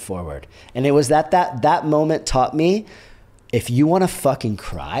that point forward. And it was that moment taught me, if you want to fucking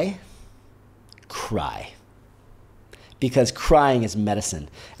cry, cry. Because crying is medicine.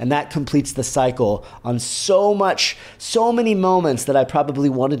 And that completes the cycle on so many moments that I probably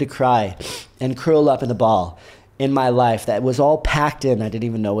wanted to cry and curl up in a ball in my life that was all packed in, I didn't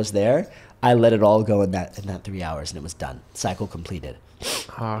even know was there. I let it all go in that 3 hours, and it was done. Cycle completed.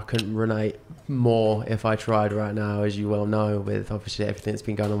 Oh, I couldn't relate more if I tried right now, as you well know, with obviously everything that's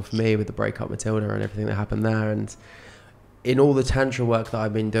been going on for me with the breakup Matilda and everything that happened there. And in all the tantra work that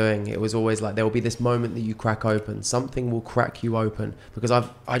I've been doing, it was always like there will be this moment that you crack open. Something will crack you open, because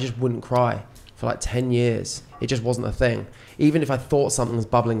I just wouldn't cry for like 10 years. It just wasn't a thing. Even if I thought something was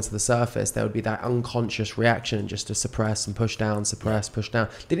bubbling to the surface, there would be that unconscious reaction just to suppress and push down, suppress, push down.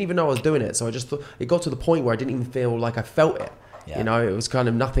 Didn't even know I was doing it. So I just thought, it got to the point where I didn't even feel like I felt it. Yeah. You know, it was kind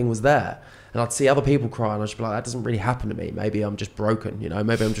of nothing was there. And I'd see other people cry and I'd just be like, that doesn't really happen to me. Maybe I'm just broken, you know,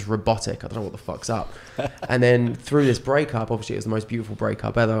 maybe I'm just robotic. I don't know what the fuck's up. And then through this breakup, obviously it was the most beautiful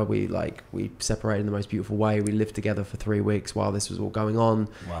breakup ever. We separated in the most beautiful way. We lived together for 3 weeks while this was all going on.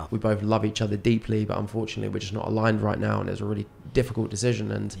 Wow. We both love each other deeply, but unfortunately we're just not aligned right now. And it was a really difficult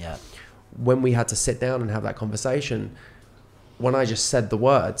decision. And when we had to sit down and have that conversation, when I just said the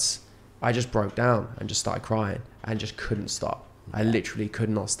words, I just broke down and just started crying and just couldn't stop. I literally could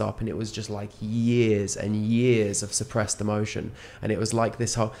not stop, and it was just like years and years of suppressed emotion. And it was like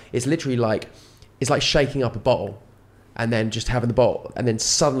this whole, it's literally like, it's like shaking up a bottle and then just having the bottle and then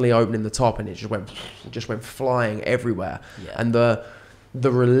suddenly opening the top, and it just went flying everywhere. And the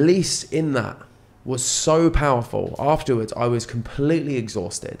release in that was so powerful. Afterwards, I was completely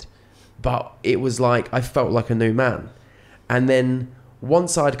exhausted, but it was like, I felt like a new man. And then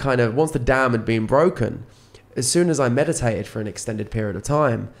once the dam had been broken, as soon as I meditated for an extended period of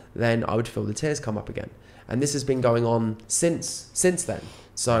time, then I would feel the tears come up again. And this has been going on since then.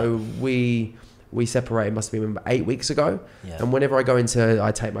 So we separated, must have been 8 weeks ago. Yeah. And whenever I go into,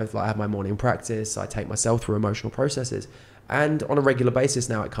 I have my morning practice, I take myself through emotional processes. And on a regular basis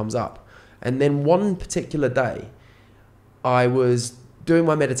now it comes up. And then one particular day, I was doing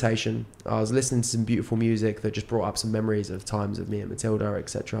my meditation. I was listening to some beautiful music that just brought up some memories of times of me and Matilda,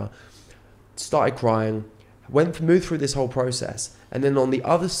 etc. Started crying. Moved through this whole process, and then on the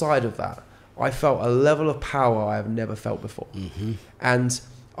other side of that, I felt a level of power I have never felt before. Mm-hmm. And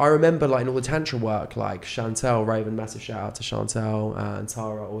I remember, like, in all the tantra work, like Chantel, Raven, massive shout out to Chantel, and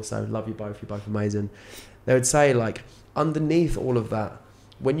Tara also, love you both, you're both amazing. They would say, like, underneath all of that,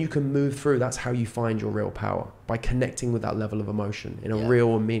 when you can move through, that's how you find your real power, by connecting with that level of emotion in a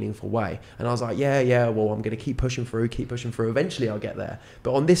real and meaningful way. And I was like, well, I'm going to keep pushing through. Eventually I'll get there.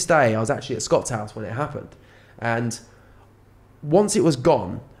 But on this day, I was actually at Scott's house when it happened. And once it was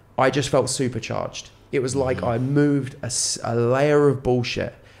gone, I just felt supercharged. It was like I moved a layer of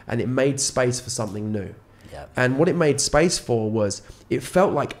bullshit, and it made space for something new. Yep. And what it made space for was, it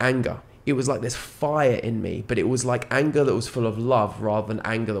felt like anger. It was like this fire in me, but it was like anger that was full of love, rather than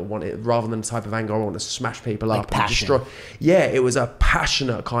the type of anger I want to smash people like up passion. And destroy. Yeah, it was a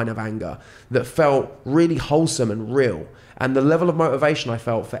passionate kind of anger that felt really wholesome and real. And the level of motivation I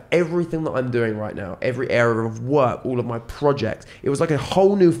felt for everything that I'm doing right now, every area of work, all of my projects, it was like a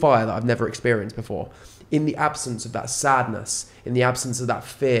whole new fire that I've never experienced before. In the absence of that sadness, in the absence of that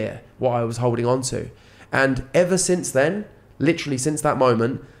fear, what I was holding on to. And ever since then, literally since that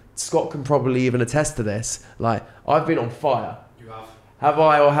moment, Scott can probably even attest to this, like, I've been on fire. You have. Have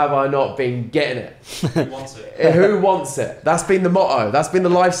I or have I not been getting it? Who wants it? Who wants it? That's been the motto. That's been the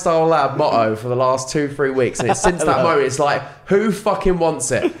Lifestyle Lab motto for the last 2-3 weeks. And it's since that moment, it's like, who fucking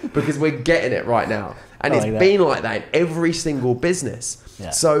wants it? Because we're getting it right now. And it's been like that in every single business. Yeah.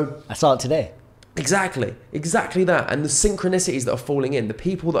 So I saw it today. Exactly that. And the synchronicities that are falling in, the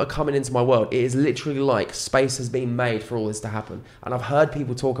people that are coming into my world, it is literally like space has been made for all this to happen. And I've heard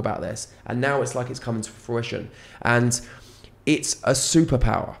people talk about this, and now it's like it's coming to fruition. And it's a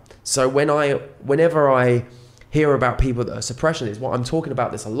superpower. So whenever I hear about people that are suppressionists, I'm talking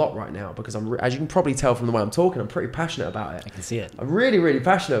about this a lot right now, because as you can probably tell from the way I'm talking, I'm pretty passionate about it. I can see it. I'm really, really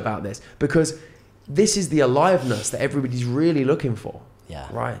passionate about this, because this is the aliveness that everybody's really looking for. Yeah.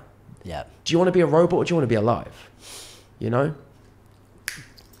 Right? Yeah. Do you want to be a robot, or do you want to be alive? You know?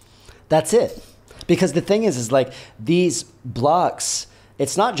 That's it. Because the thing is like, these blocks,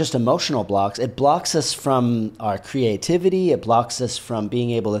 it's not just emotional blocks. It blocks us from our creativity. It blocks us from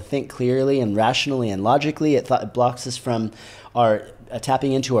being able to think clearly and rationally and logically. It blocks us from our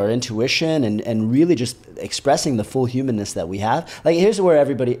tapping into our intuition and really just expressing the full humanness that we have. Like, here's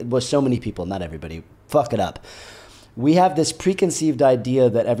where so many people, not everybody, fuck it up. We have this preconceived idea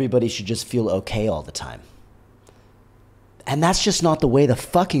that everybody should just feel okay all the time. And that's just not the way the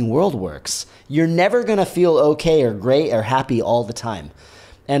fucking world works. You're never going to feel okay or great or happy all the time.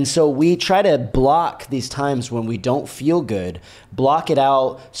 And so we try to block these times when we don't feel good, block it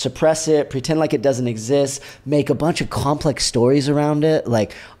out, suppress it, pretend like it doesn't exist, make a bunch of complex stories around it.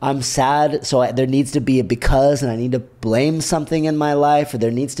 Like, I'm sad, so there needs to be a because, and I need to blame something in my life, or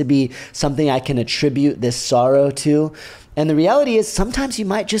there needs to be something I can attribute this sorrow to. And the reality is sometimes you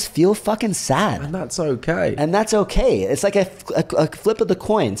might just feel fucking sad. And that's okay. And that's okay. It's like a flip of the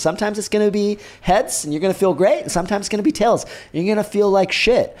coin. Sometimes it's going to be heads and you're going to feel great. And sometimes it's going to be tails. And you're going to feel like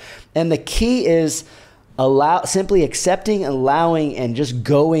shit. And the key is simply accepting, allowing, and just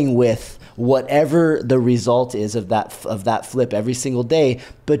going with whatever the result is of that flip every single day.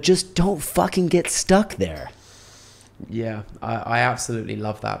 But just don't fucking get stuck there. Yeah, I absolutely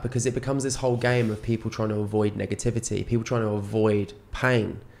love that, because it becomes this whole game of people trying to avoid negativity, people trying to avoid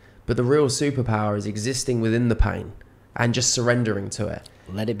pain. But the real superpower is existing within the pain and just surrendering to it.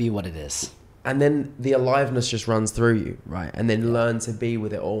 Let it be what it is. And then the aliveness just runs through you, right? And then learn to be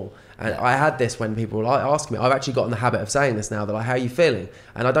with it all. And I had this when people were asking me, I've actually got in the habit of saying this now, that like, how are you feeling?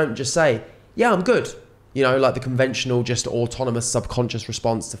 And I don't just say, yeah, I'm good. You know, like the conventional, just autonomous, subconscious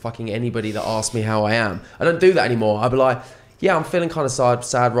response to fucking anybody that asks me how I am. I don't do that anymore. I'll be like, yeah, I'm feeling kind of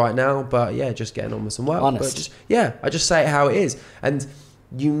sad right now, but yeah, just getting on with some work. Honest. But just, yeah, I just say it how it is. And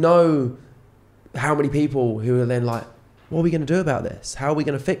you know how many people who are then like, what are we going to do about this? How are we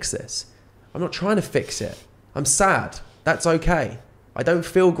going to fix this? I'm not trying to fix it. I'm sad. That's okay. I don't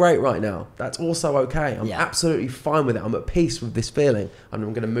feel great right now. That's also okay. I'm absolutely fine with it. I'm at peace with this feeling. And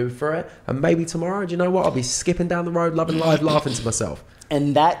I'm going to move through it. And maybe tomorrow, do you know what? I'll be skipping down the road, loving life, laughing to myself.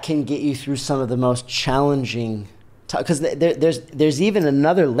 And that can get you through some of the most challenging... Because there's even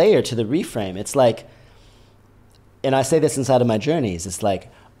another layer to the reframe. It's like... And I say this inside of my journeys. It's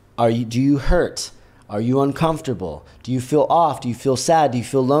like, do you hurt? Are you uncomfortable? Do you feel off? Do you feel sad? Do you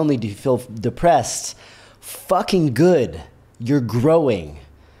feel lonely? Do you feel depressed? Fucking good. You're growing.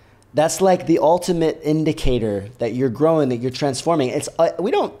 That's like the ultimate indicator that you're growing, that you're transforming. We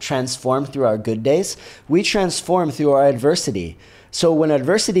don't transform through our good days. We transform through our adversity. So when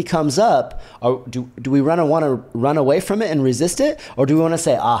adversity comes up, do we want to run away from it and resist it? Or do we want to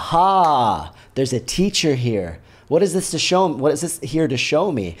say, aha, there's a teacher here. What is this to show? What is this here to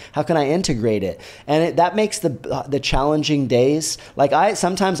show me? How can I integrate it? And that makes the challenging days. Like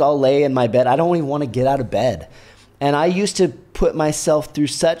sometimes I'll lay in my bed. I don't even want to get out of bed. And I used to put myself through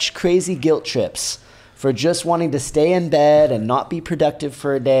such crazy guilt trips for just wanting to stay in bed and not be productive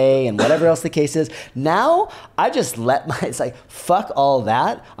for a day and whatever else the case is. Now, I just it's like, fuck all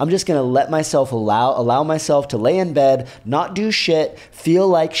that. I'm just going to let myself allow myself to lay in bed, not do shit, feel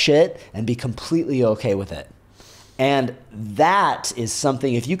like shit, and be completely okay with it. And that is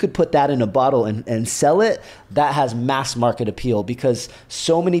something, if you could put that in a bottle and sell it, that has mass market appeal, because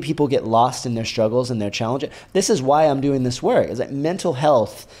so many people get lost in their struggles and their challenges. This is why I'm doing this work, is that mental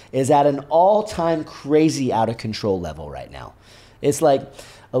health is at an all-time crazy out of control level right now. It's like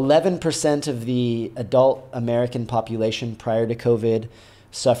 11% of the adult American population prior to COVID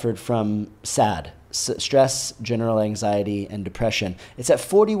suffered from stress, general anxiety, and depression. It's at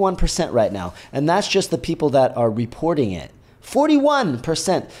 41% right now. And that's just the people that are reporting it.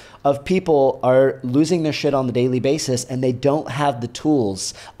 41% of people are losing their shit on the daily basis, and they don't have the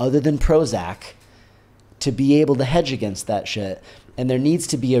tools other than Prozac to be able to hedge against that shit. And there needs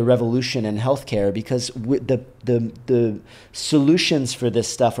to be a revolution in healthcare, because the solutions for this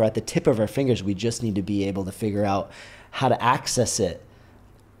stuff are at the tip of our fingers. We just need to be able to figure out how to access it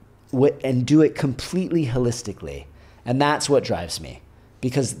and do it completely holistically. And that's what drives me,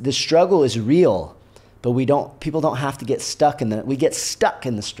 because the struggle is real, but people don't have to get stuck we get stuck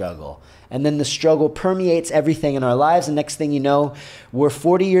in the struggle. And then the struggle permeates everything in our lives. And next thing you know, we're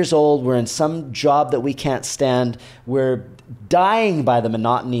 40 years old. We're in some job that we can't stand. We're dying by the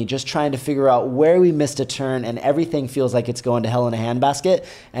monotony, just trying to figure out where we missed a turn, and everything feels like it's going to hell in a handbasket,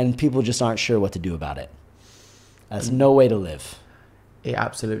 and people just aren't sure what to do about it. That's no way to live. It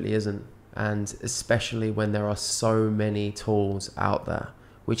absolutely isn't. And especially when there are so many tools out there,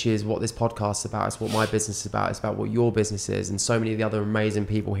 which is what this podcast is about. It's what my business is about. It's about what your business is, and so many of the other amazing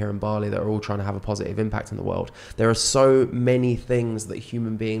people here in Bali that are all trying to have a positive impact in the world. There are so many things that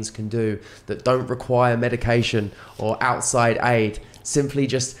human beings can do that don't require medication or outside aid. Simply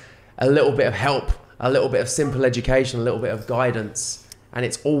just a little bit of help, a little bit of simple education, a little bit of guidance, and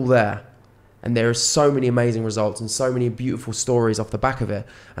it's all there. And there are so many amazing results and so many beautiful stories off the back of it.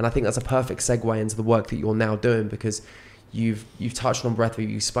 And I think that's a perfect segue into the work that you're now doing, because you've touched on breathwork,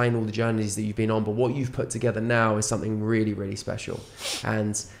 you explained all the journeys that you've been on, but what you've put together now is something really, really special.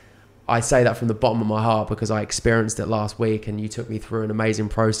 And I say that from the bottom of my heart because I experienced it last week and you took me through an amazing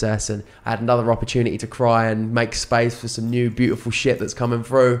process, and I had another opportunity to cry and make space for some new beautiful shit that's coming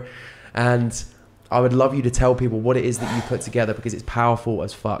through. And I would love you to tell people what it is that you put together, because it's powerful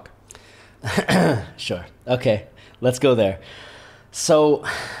as fuck. Sure. Okay, let's go there. So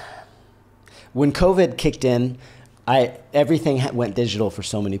when COVID kicked in, everything went digital for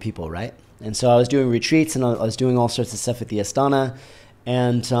so many people, right? And so I was doing retreats and I was doing all sorts of stuff at the Astana.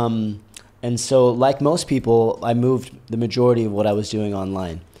 And so like most people, I moved the majority of what I was doing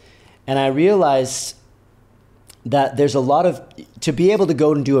online. And I realized that there's a lot of, to be able to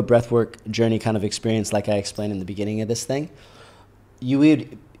go and do a breathwork journey kind of experience like I explained in the beginning of this thing, you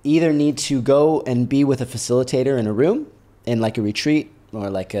would either need to go and be with a facilitator in a room, in like a retreat, or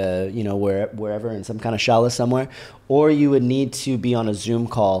like a, you know, wherever in some kind of shala somewhere, or you would need to be on a Zoom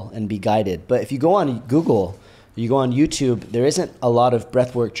call and be guided. But if you go on Google, you go on YouTube, there isn't a lot of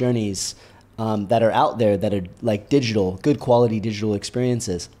breathwork journeys that are out there that are like digital, good quality digital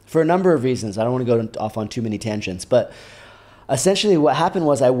experiences for a number of reasons. I don't want to go off on too many tangents, but essentially what happened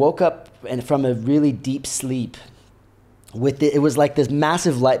was I woke up and from a really deep sleep with it was like this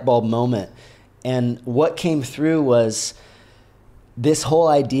massive light bulb moment. And what came through was this whole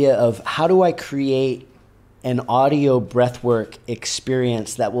idea of how do I create an audio breathwork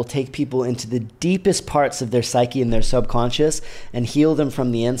experience that will take people into the deepest parts of their psyche and their subconscious and heal them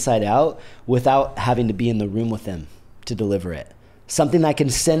from the inside out without having to be in the room with them to deliver it. Something that can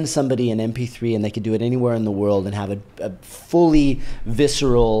send somebody an MP3 and they can do it anywhere in the world and have a fully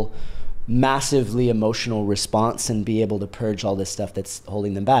visceral, massively emotional response and be able to purge all this stuff that's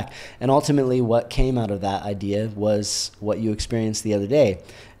holding them back. And ultimately what came out of that idea was what you experienced the other day.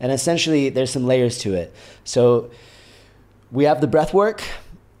 And essentially there's some layers to it. So we have the breath work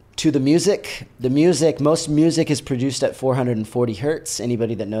to the music. The music, most music is produced at 440 hertz.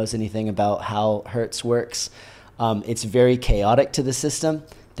 Anybody that knows anything about how hertz works, it's very chaotic to the system.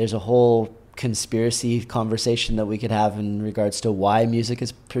 There's a whole conspiracy conversation that we could have in regards to why music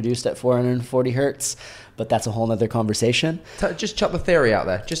is produced at 440 hertz, but that's a whole nother conversation. Just chuck the theory out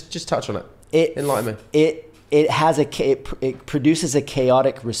there. Just touch on it. Enlighten me. It produces a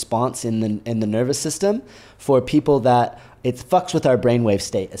chaotic response in the nervous system for people that it fucks with our brainwave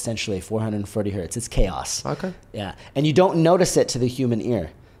state, essentially 440 hertz. It's chaos. Okay. Yeah. And you don't notice it to the human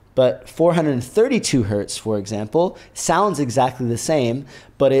ear. But 432 hertz, for example, sounds exactly the same,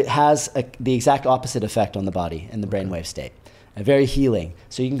 but it has the exact opposite effect on the body and the brainwave state. Very healing.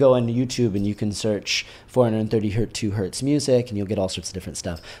 So you can go on YouTube and you can search 432 hertz music and you'll get all sorts of different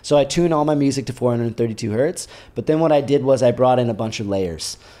stuff. So I tune all my music to 432 hertz, but then what I did was I brought in a bunch of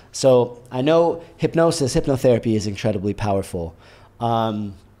layers. So I know hypnotherapy is incredibly powerful.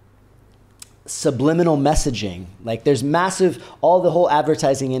 Subliminal messaging, like there's massive, all the whole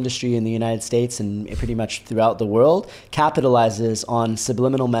advertising industry in the United States and pretty much throughout the world capitalizes on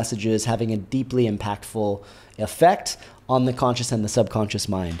subliminal messages having a deeply impactful effect on the conscious and the subconscious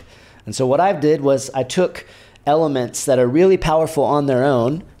mind. And so what I did was I took elements that are really powerful on their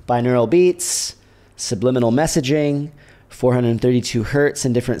own, binaural beats, subliminal messaging, 432 hertz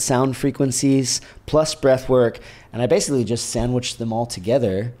and different sound frequencies, plus breath work, and I basically just sandwiched them all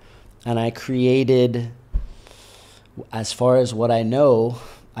together. And I created, as far as what I know,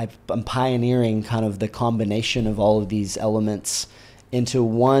 I'm pioneering kind of the combination of all of these elements into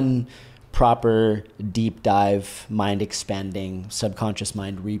one proper deep dive, mind expanding, subconscious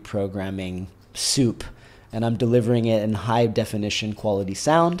mind reprogramming soup. And I'm delivering it in high definition quality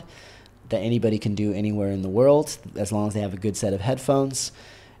sound that anybody can do anywhere in the world, as long as they have a good set of headphones.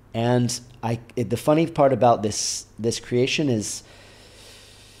 And the funny part about this creation is,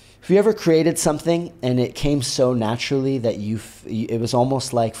 have you ever created something and it came so naturally that it was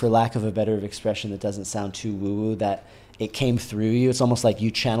almost like, for lack of a better expression that doesn't sound too woo-woo, that it came through you? It's almost like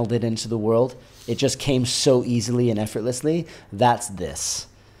you channeled it into the world. It just came so easily and effortlessly. That's this.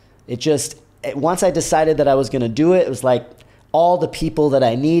 Once I decided that I was going to do it, it was like all the people that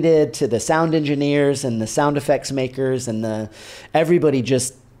I needed, to the sound engineers and the sound effects makers and everybody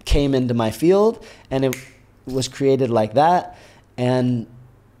just came into my field, and it was created like that. And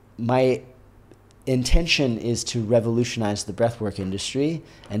my intention is to revolutionize the breathwork industry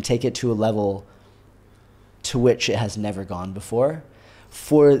and take it to a level to which it has never gone before,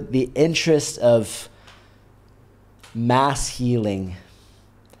 for the interest of mass healing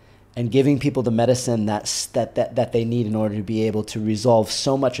and giving people the medicine that they need in order to be able to resolve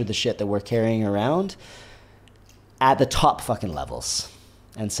so much of the shit that we're carrying around at the top fucking levels.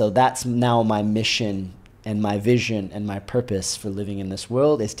 And so that's now my mission and my vision and my purpose for living in this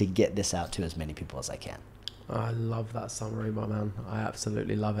world, is to get this out to as many people as I can. I love that summary, my man. I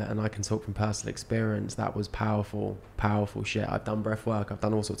absolutely love it. And I can talk from personal experience. That was powerful, powerful shit. I've done breath work. I've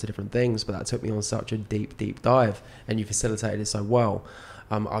done all sorts of different things, but that took me on such a deep, deep dive. And you facilitated it so well.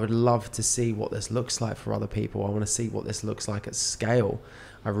 I would love to see what this looks like for other people. I want to see what this looks like at scale.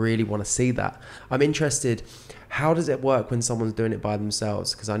 I really want to see that. I'm interested, how does it work when someone's doing it by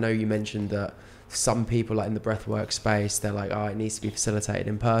themselves? Because I know you mentioned that some people, like in the breathwork space, they're like, oh, it needs to be facilitated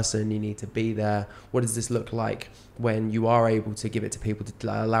in person. You need to be there. What does this look like when you are able to give it to people,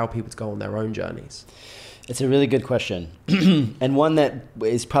 to allow people to go on their own journeys? It's a really good question and one that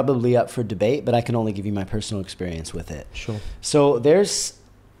is probably up for debate, but I can only give you my personal experience with it. Sure. So there's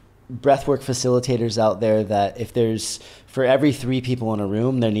breathwork facilitators out there that if there's, for every 3 people in a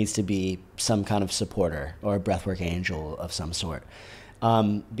room, there needs to be some kind of supporter or a breathwork angel of some sort.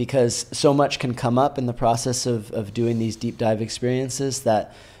 Because so much can come up in the process of doing these deep dive experiences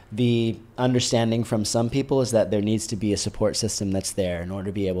that the understanding from some people is that there needs to be a support system that's there in order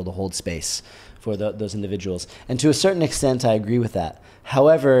to be able to hold space for those individuals. And to a certain extent, I agree with that.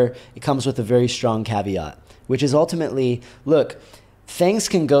 However, it comes with a very strong caveat, which is ultimately, look, things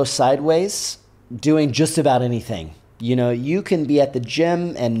can go sideways doing just about anything. You know, you can be at the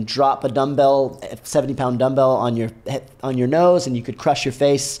gym and drop a dumbbell, a 70-pound dumbbell on your nose, and you could crush your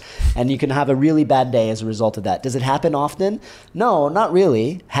face, and you can have a really bad day as a result of that. Does it happen often? No, not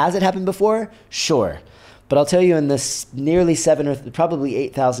really. Has it happened before? Sure. But I'll tell you, in this nearly 7 or probably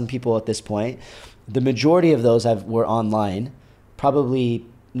 8,000 people at this point, the majority of those were online, probably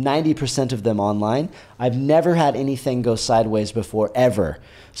 90% of them online. I've never had anything go sideways before, ever.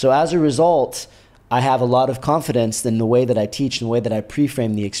 So as a result, I have a lot of confidence in the way that I teach and the way that I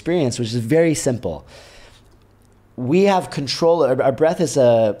pre-frame the experience, which is very simple. We have control. Our breath is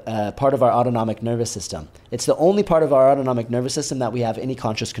a part of our autonomic nervous system. It's the only part of our autonomic nervous system that we have any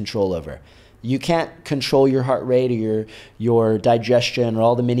conscious control over. You can't control your heart rate or your digestion or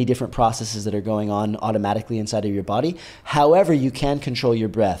all the many different processes that are going on automatically inside of your body. However, you can control your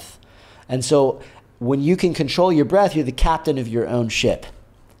breath. And so when you can control your breath, you're the captain of your own ship.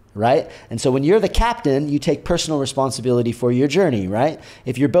 Right? And so when you're the captain, you take personal responsibility for your journey, right?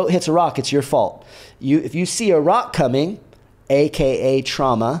 If your boat hits a rock, it's your fault. If you see a rock coming, AKA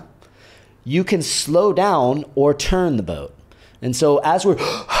trauma, you can slow down or turn the boat. And so as we're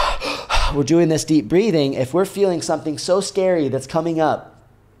doing this deep breathing, if we're feeling something so scary that's coming up,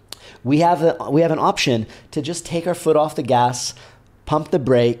 we have an option to just take our foot off the gas, pump the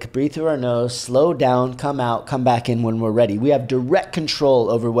brake, breathe through our nose, slow down, come out, come back in when we're ready. We have direct control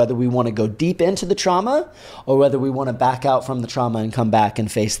over whether we want to go deep into the trauma or whether we want to back out from the trauma and come back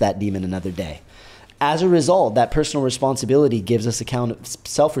and face that demon another day. As a result, that personal responsibility gives us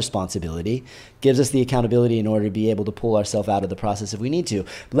self-responsibility, gives us the accountability in order to be able to pull ourselves out of the process if we need to.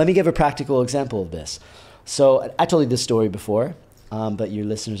 But let me give a practical example of this. So I told you this story before. But your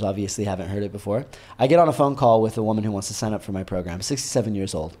listeners obviously haven't heard it before. I get on a phone call with a woman who wants to sign up for my program, 67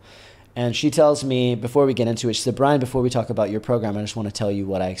 years old. And she tells me, before we get into it, she said, Brian, before we talk about your program, I just want to tell you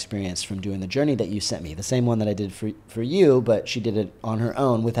what I experienced from doing the journey that you sent me. The same one that I did for you, but she did it on her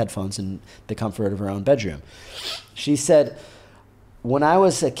own with headphones in the comfort of her own bedroom. She said, when I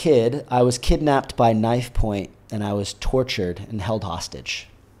was a kid, I was kidnapped by knife point and I was tortured and held hostage.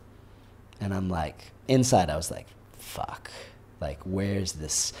 And I'm like, inside I was like, fuck. Like, where's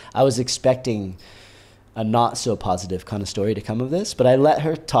this? I was expecting a not so positive kind of story to come of this, but I let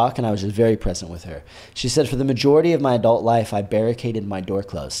her talk and I was just very present with her. She said, for the majority of my adult life, I barricaded my door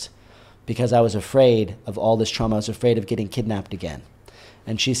closed because I was afraid of all this trauma. I was afraid of getting kidnapped again.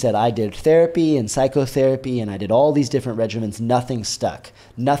 And she said, I did therapy and psychotherapy and I did all these different regimens. Nothing stuck.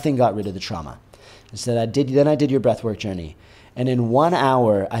 Nothing got rid of the trauma. She said, then I did your breathwork journey. And in 1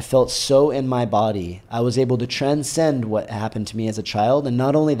 hour, I felt so in my body. I was able to transcend what happened to me as a child. And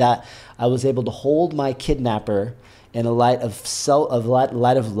not only that, I was able to hold my kidnapper in a light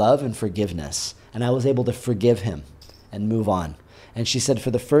of love and forgiveness. And I was able to forgive him and move on. And she said,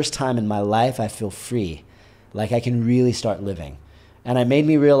 for the first time in my life, I feel free. Like I can really start living. And it made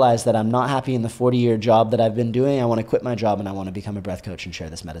me realize that I'm not happy in the 40-year job that I've been doing. I want to quit my job and I want to become a breath coach and share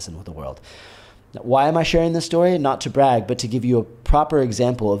this medicine with the world. Why am I sharing this story? Not to brag, but to give you a proper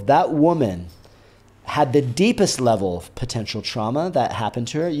example of that woman had the deepest level of potential trauma that happened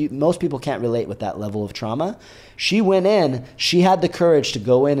to her. Most people can't relate with that level of trauma. She went in, she had the courage to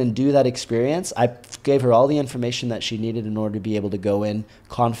go in and do that experience. I gave her all the information that she needed in order to be able to go in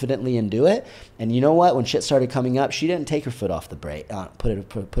confidently and do it. And you know what? When shit started coming up, she didn't take her foot off the brake,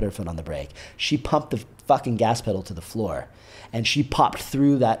 put her foot on the brake. She pumped the fucking gas pedal to the floor. And she popped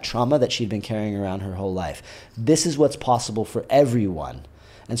through that trauma that she'd been carrying around her whole life. This is what's possible for everyone.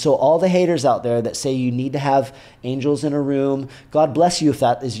 And so all the haters out there that say you need to have angels in a room, God bless you if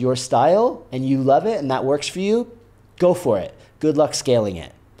that is your style and you love it and that works for you, go for it. Good luck scaling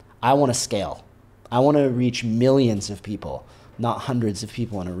it. I want to scale. I want to reach millions of people, not hundreds of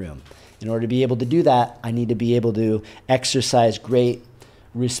people in a room. In order to be able to do that, I need to be able to exercise great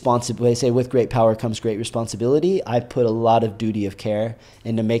responsibility. They say with great power comes great responsibility. I put a lot of duty of care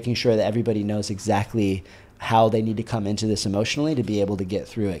into making sure that everybody knows exactly how they need to come into this emotionally to be able to get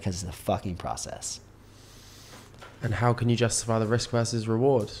through it, because it's a fucking process. And how can you justify the risk versus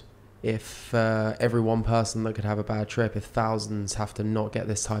reward? If every one person that could have a bad trip, if thousands have to not get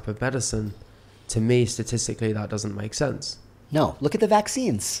this type of medicine, to me, statistically, that doesn't make sense. No, look at the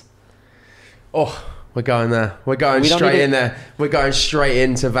vaccines. Oh, we're going there. We're going straight in there. We're going straight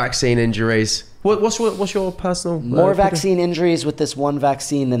into vaccine injuries. What's your personal... More vaccine injuries with this one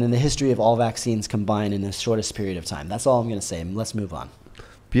vaccine than in the history of all vaccines combined in the shortest period of time. That's all I'm going to say. Let's move on.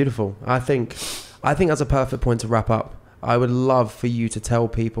 Beautiful. I think that's a perfect point to wrap up. I would love for you to tell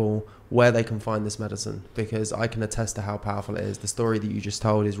people where they can find this medicine, because I can attest to how powerful it is. The story that you just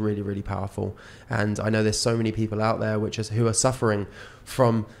told is really, really powerful. And I know there's so many people out there who are suffering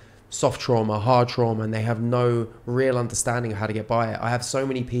from soft trauma, hard trauma, and they have no real understanding of how to get by it. I have so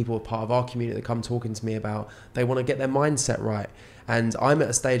many people, part of our community, that come talking to me about they want to get their mindset right. And I'm at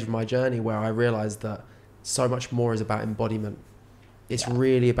a stage of my journey where I realized that so much more is about embodiment. It's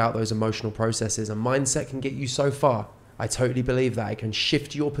really about those emotional processes, and mindset can get you so far. I totally believe that. It can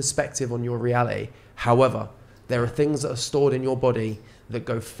shift your perspective on your reality. However, there are things that are stored in your body that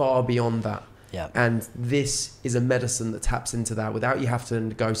go far beyond that. Yeah. And this is a medicine that taps into that without you having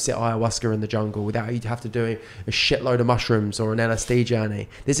to go sit ayahuasca in the jungle, without you have to do a shitload of mushrooms or an LSD journey.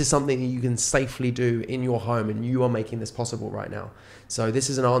 This is something that you can safely do in your home, and you are making this possible right now. So this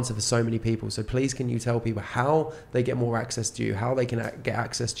is an answer for so many people. So please, can you tell people how they get more access to you, how they can get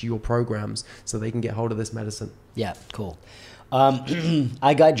access to your programs so they can get hold of this medicine? Yeah, cool.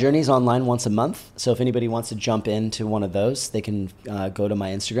 I guide journeys online once a month. So if anybody wants to jump into one of those, they can go to my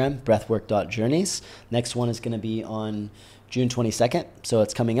Instagram, breathwork.journeys. Next one is going to be on June 22nd. So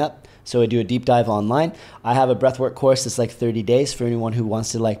it's coming up. So I do a deep dive online. I have a breathwork course that's like 30 days for anyone who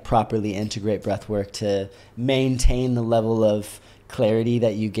wants to like properly integrate breathwork to maintain the level of clarity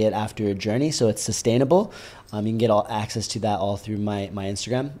that you get after a journey, so it's sustainable. You can get all access to that all through my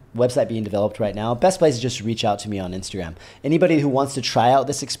Instagram. Website being developed right now. Best place is just to reach out to me on Instagram. Anybody who wants to try out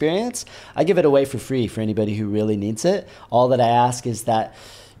this experience, I give it away for free for anybody who really needs it. All that I ask is that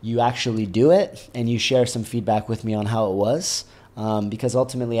you actually do it and you share some feedback with me on how it was. Because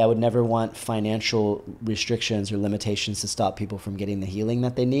ultimately I would never want financial restrictions or limitations to stop people from getting the healing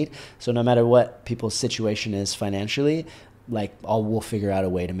that they need. So no matter what people's situation is financially, like we'll figure out a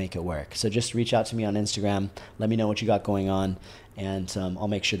way to make it work. So just reach out to me on Instagram. Let me know what you got going on, and I'll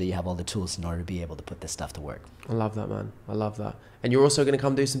make sure that you have all the tools in order to be able to put this stuff to work. I love that, man. I love that. And you're also going to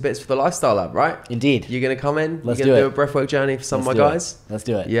come do some bits for the Lifestyle Lab, right? Indeed. You're going to come in. Let's you're going to do a breathwork journey for some of my guys. Let's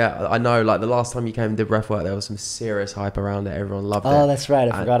do it. Yeah, I know. Like the last time you came and did breathwork, there was some serious hype around it. Everyone loved it. Oh, that's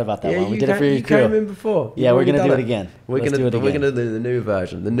right. I forgot about that one. We did it for your crew. You came in before. Yeah, we're going to do it again. We're going to do the new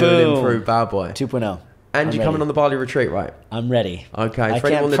version, the new and improved bad boy 2.0. And you're coming on the Bali retreat, right? I'm ready. Okay. I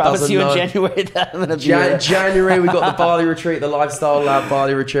can't promise you in January that I'm going to be there. January, we've got the Bali retreat, the Lifestyle Lab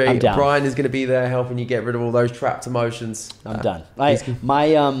Bali retreat. I'm down. Brian is going to be there helping you get rid of all those trapped emotions. I'm done. My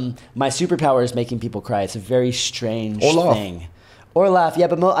superpower is making people cry. It's a very strange thing. Or laugh, yeah,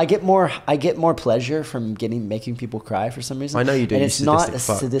 but I get more pleasure from making people cry for some reason. I know you do. And it's not a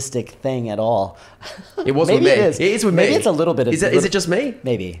sadistic thing at all. It was with me. It is with me. Maybe it's a little bit. Is it just me?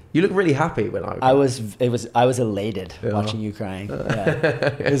 Maybe. You look really happy when I was elated watching you crying. Yeah.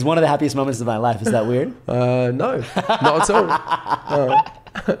 It was one of the happiest moments of my life. Is that weird? No, not at all.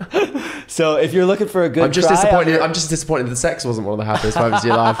 So if you're looking for a good, I'm just disappointed the sex wasn't one of the happiest moments of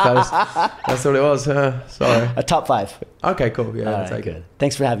your life. That's what it was. Sorry. A top 5. Okay, cool. Yeah, all right, good.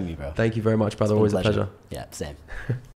 Thanks for having me, bro. Thank you very much, brother. Always a pleasure. Yeah, same.